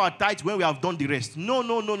we pay our tithe when we have done the rest. No.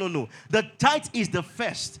 The tithe is the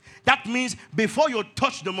first. That means before you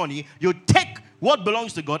touch the money, you take what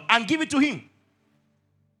belongs to God and give it to him.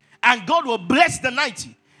 And God will bless the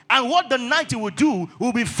 90. And what the 90 will do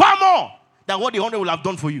will be far more than what the 100 will have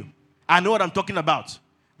done for you. I know what I'm talking about.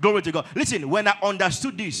 Glory to God. Listen, when I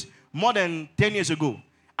understood this more than 10 years ago,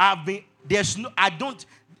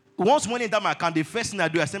 once money enter my account, the first thing I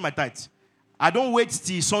do, I send my tithes. I don't wait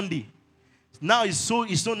till Sunday. Now it's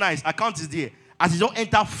so nice. Account is there. As it don't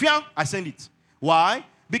enter, I send it. Why?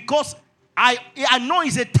 Because I know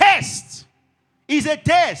it's a test. It's a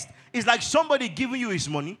test. It's like somebody giving you his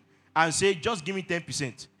money and say, just give me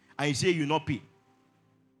 10%. And you say you not pay.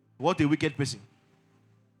 What a wicked person.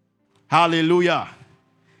 Hallelujah.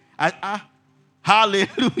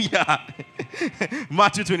 Hallelujah.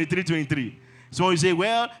 Matthew 23:23. So you say,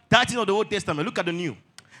 well, that's not the Old Testament. Look at the New.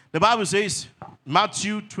 The Bible says,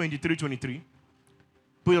 Matthew 23:23.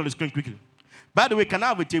 Put it on the screen quickly. By the way, can I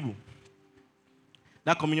have a table?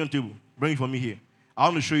 That communion table. Bring it for me here. I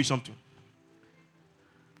want to show you something.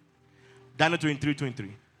 Daniel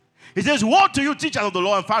 23:23. He says, woe to you, teachers of the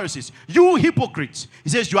law and Pharisees, you hypocrites. He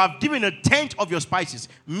says, you have given a tenth of your spices,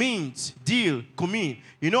 mint, dill, cumin.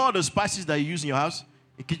 You know all the spices that you use in your house?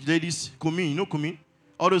 Ladies, cumin, you know cumin?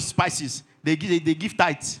 All those spices, they give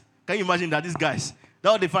tithes. Can you imagine that these guys,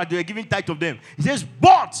 that's what they found, they were giving tithe of them. He says,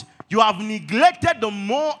 but you have neglected the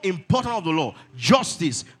more important of the law,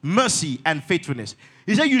 justice, mercy, and faithfulness.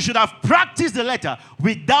 He said you should have practiced the letter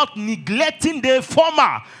without neglecting the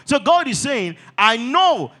former. So God is saying, I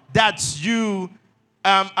know that you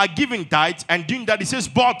are giving tithes and doing that. He says,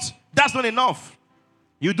 but that's not enough.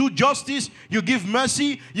 You do justice, you give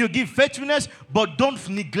mercy, you give faithfulness, but don't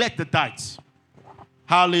neglect the tithes.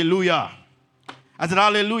 Hallelujah. I said,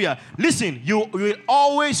 hallelujah. Listen, you will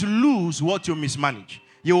always lose what you mismanage.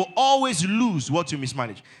 You will always lose what you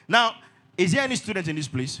mismanage. Now, is there any student in this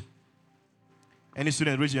place? Any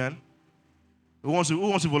student, raise your hand. Who wants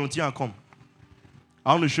to volunteer and come?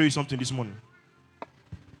 I want to show you something this morning.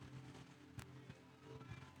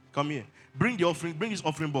 Come here. Bring the offering. Bring this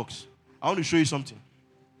offering box. I want to show you something.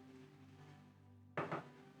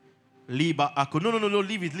 Liba Ako. No.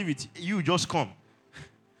 Leave it. You just come.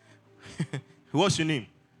 What's your name?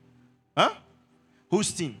 Huh?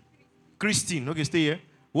 Whose team? Christine. Okay, stay here.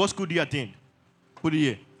 What school do you attend? Put it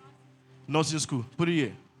here. Nursing school. Put it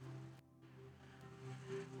here.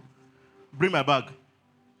 Bring my bag.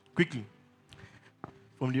 Quickly.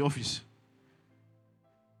 From the office.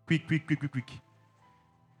 Quick.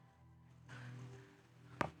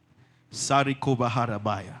 Sarikoba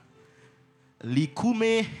Harabaya.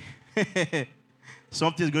 Likume.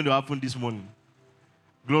 Something's going to happen this morning.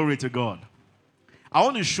 Glory to God. I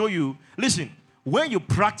want to show you. Listen, when you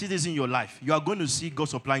practice this in your life, you are going to see God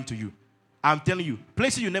supplying to you. I'm telling you,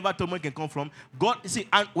 places you never thought money can come from. God, see,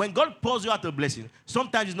 and when God pours you out a blessing,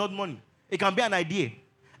 sometimes it's not money. It can be an idea.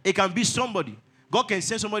 It can be somebody. God can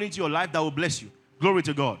send somebody into your life that will bless you. Glory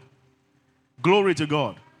to God. Glory to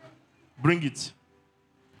God. Bring it.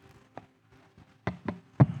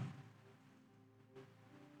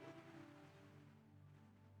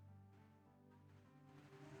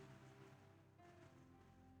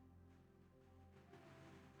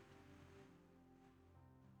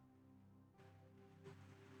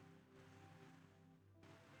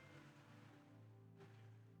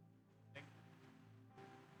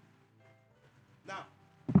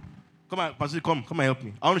 Come on, Pastor, come and help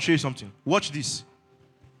me. I want to show you something. Watch this.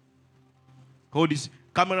 Hold this.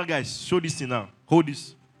 Camera guys, show this thing now. Hold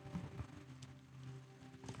this.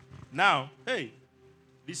 Now, hey,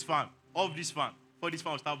 this fan, off this fan. For this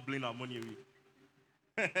fan will start blowing our money away.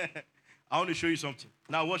 I want to show you something.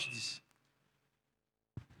 Now watch this.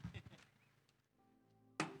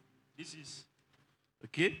 This is,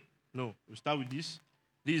 okay? No, we'll start with this.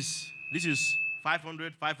 This is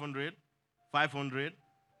 500, 500, 500,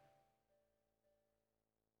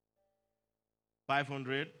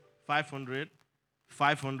 500, 500,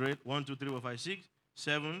 500, 1, 2, 3, 4, 5, 6,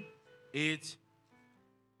 7, 8.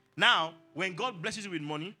 Now, when God blesses you with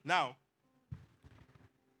money, now,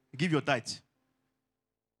 give your tithe.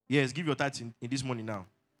 Yes, give your tithe in this money now.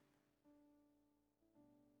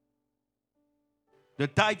 The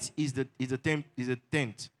tithe is the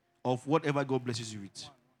tenth of whatever God blesses you with.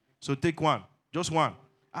 So take one. Just one.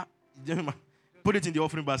 Put it in the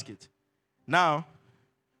offering basket. Now,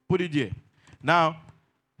 put it there. Now,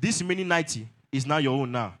 this remaining 90 is now your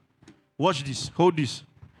own now. Watch this. Hold this.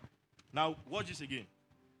 Now, watch this again.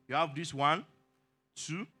 You have this 1,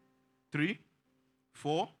 2, 3,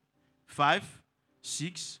 4, 5,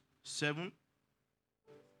 6, 7,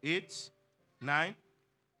 8, 9,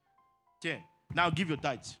 10. Now give your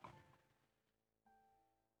tithe.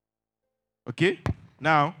 Okay?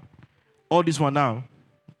 Now, all this one now.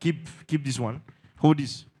 Keep this one. Hold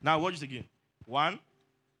this. Now watch this again. 1,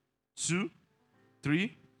 2,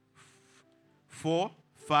 3, 4,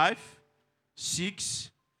 5,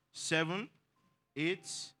 6, 7, 8,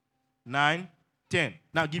 9, 10.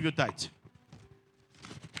 Now give your tithe.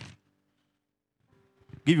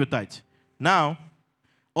 Give your tithe. Now,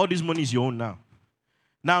 all this money is your own now.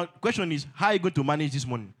 Now, the question is, how are you going to manage this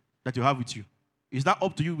money that you have with you? It's not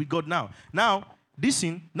up to you with God now. Now, this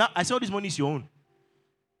thing, now I saw this money is your own.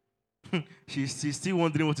 She's still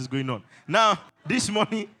wondering what is going on. Now, this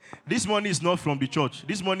money is not from the church.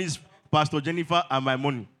 This money is Pastor Jennifer and my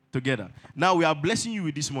money together. Now, we are blessing you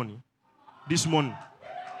with this money. This money.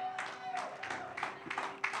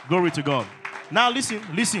 Glory to God. Now, listen.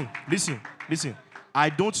 I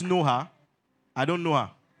don't know her.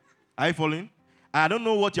 Are you following? I don't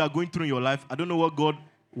know what you are going through in your life. I don't know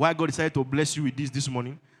why God decided to bless you with this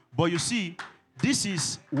morning. But you see, this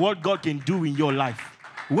is what God can do in your life.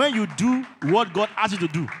 When you do what God asks you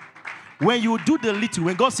to do, when you do the little,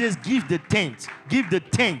 when God says give the tenth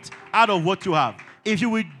out of what you have. If you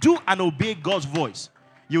will do and obey God's voice,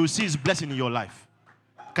 you will see His blessing in your life.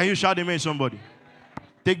 Can you shout amen, somebody?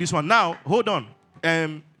 Take this one. Now, hold on.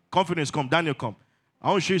 Confidence, come. Daniel, come. I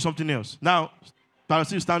want to show you something else. Now,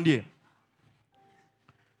 Pastor, stand here.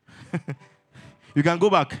 You can go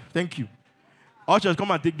back. Thank you. Ushers,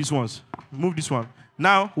 come and take these ones. Move this one.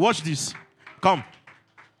 Now, watch this. Come.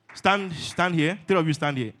 Stand here. 3 of you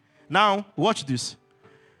stand here. Now, watch this.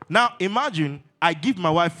 Now, imagine I give my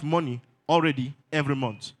wife money already every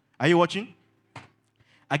month. Are you watching?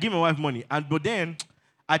 I give my wife money. But then,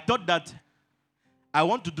 I thought that I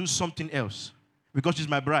want to do something else because she's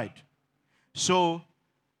my bride. So,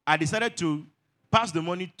 I decided to pass the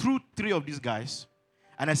money through 3 of these guys.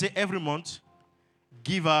 And I say every month,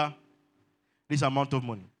 give her this amount of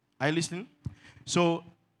money. Are you listening? So,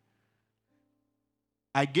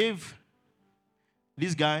 I gave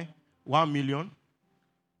this guy 1 million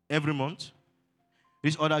every month.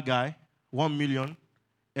 This other guy, 1 million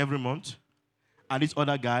every month. And this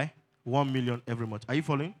other guy, 1 million every month. Are you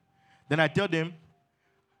following? Then I tell them,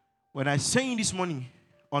 when I send this money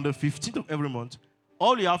on the 15th of every month,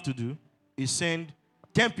 all you have to do is send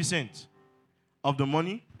 10% of the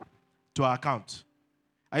money to our account.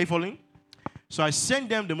 Are you following? So I sent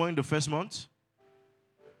them the money the first month.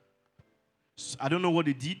 I don't know what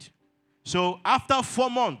they did. So after 4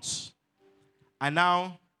 months, I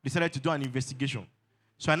now decided to do an investigation.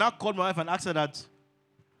 So I now called my wife and asked her that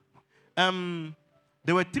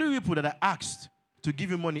there were 3 people that I asked to give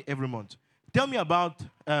you money every month. Tell me about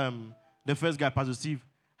the first guy, Pastor Steve.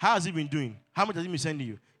 How has he been doing? How much has he been sending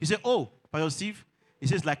you? He said, oh, Pastor Steve, he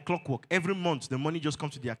says like clockwork. Every month, the money just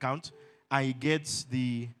comes to the account, and she gets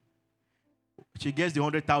the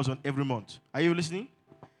 100,000 every month. Are you listening?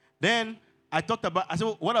 Then I said,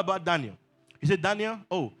 well, what about Daniel? He said,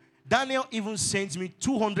 Daniel even sends me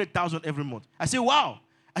 200,000 every month. I said, wow.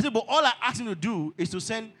 I said, but all I asked him to do is to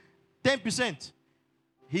send 10%.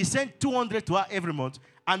 He sent 200 to her every month.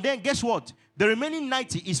 And then guess what? The remaining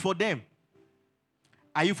 90 is for them.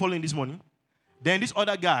 Are you following this money? Then this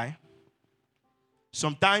other guy,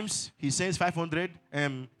 sometimes he sends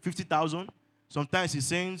 50,000. Sometimes he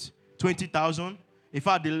sends 20,000. In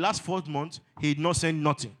fact, the last 4 months, he did not send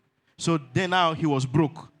nothing. So then now he was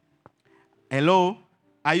broke. Hello?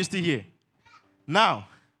 Are you still here? Now,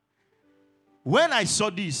 when I saw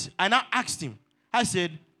this, I now asked him, I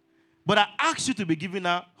said, but I asked you to be giving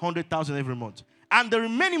her 100,000 every month. And the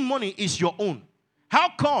remaining money is your own. How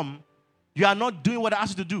come you are not doing what I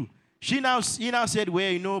asked you to do? He now said,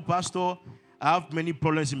 well, Pastor, I have many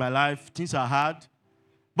problems in my life. Things are hard.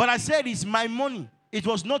 But I said, it's my money. It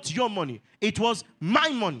was not your money. It was my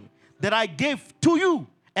money that I gave to you.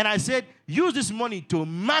 And I said, use this money to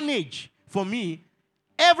manage for me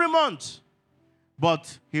every month.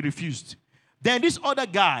 But he refused. Then this other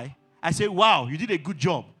guy, I said, wow, you did a good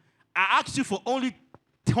job. I asked you for only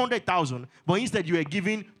 100,000, but instead you were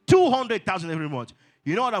giving 200,000 every month.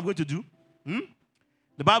 You know what I'm going to do?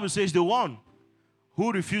 The Bible says the one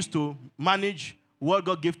who refused to manage what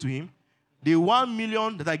God gave to him, the 1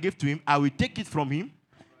 million that I gave to him, I will take it from him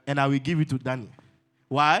and I will give it to Daniel.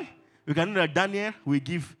 Why? We can know that Daniel will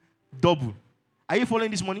give double. Are you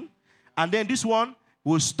following this money? And then this one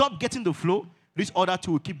will stop getting the flow. This other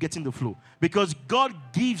two will keep getting the flow. Because God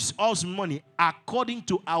gives us money according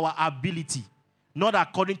to our ability, not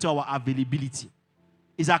according to our availability.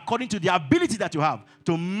 It's according to the ability that you have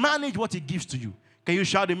to manage what he gives to you. Can you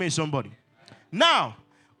shout amen, somebody? Now,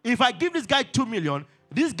 if I give this guy 2 million,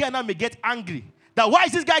 this guy now may get angry. That why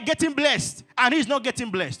is this guy getting blessed and he's not getting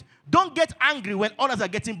blessed? Don't get angry when others are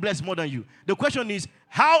getting blessed more than you. The question is,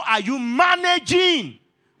 how are you managing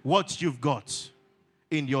what you've got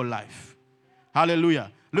in your life?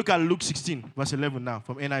 Hallelujah. Look at Luke 16, verse 11 now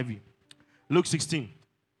from NIV. Luke 16,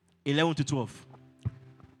 11 to 12.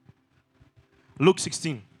 Luke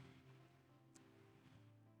 16.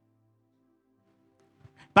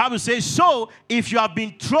 Bible says, so if you have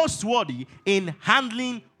been trustworthy in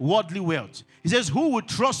handling worldly wealth. He says, who will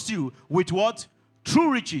trust you with what?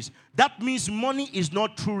 True riches. That means money is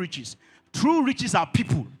not true riches. True riches are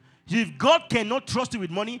people. If God cannot trust you with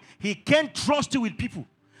money, he can't trust you with people.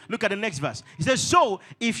 Look at the next verse. He says, so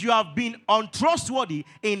if you have been untrustworthy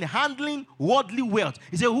in handling worldly wealth,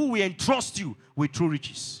 he said, who will entrust you with true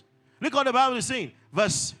riches? Look what the Bible is saying.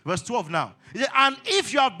 Verse 12 now. He said, and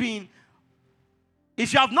if you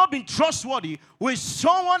have not been trustworthy with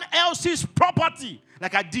someone else's property,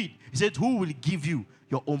 like I did, he said, who will give you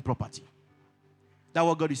your own property? That's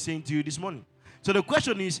what God is saying to you this morning. So the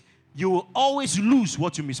question is, you will always lose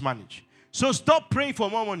what you mismanage. So stop praying for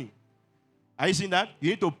more money. Are you seeing that?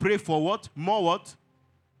 You need to pray for what? More what?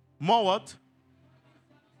 More what?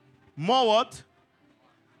 More what?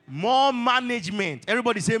 More management.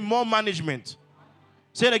 Everybody say more management.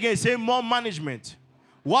 Say it again. Say more management.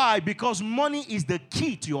 Why? Because money is the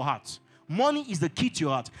key to your heart. Money is the key to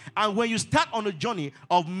your heart. And when you start on a journey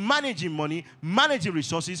of managing money, managing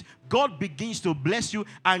resources, God begins to bless you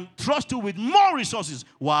and trust you with more resources.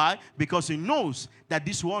 Why? Because he knows that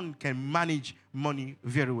this one can manage money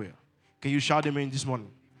very well. Can you shout amen this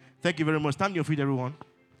morning? Thank you very much. Stand on your feet, everyone.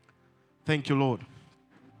 Thank you, Lord.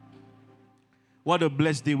 What a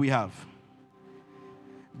blessed day we have.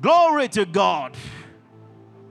 Glory to God.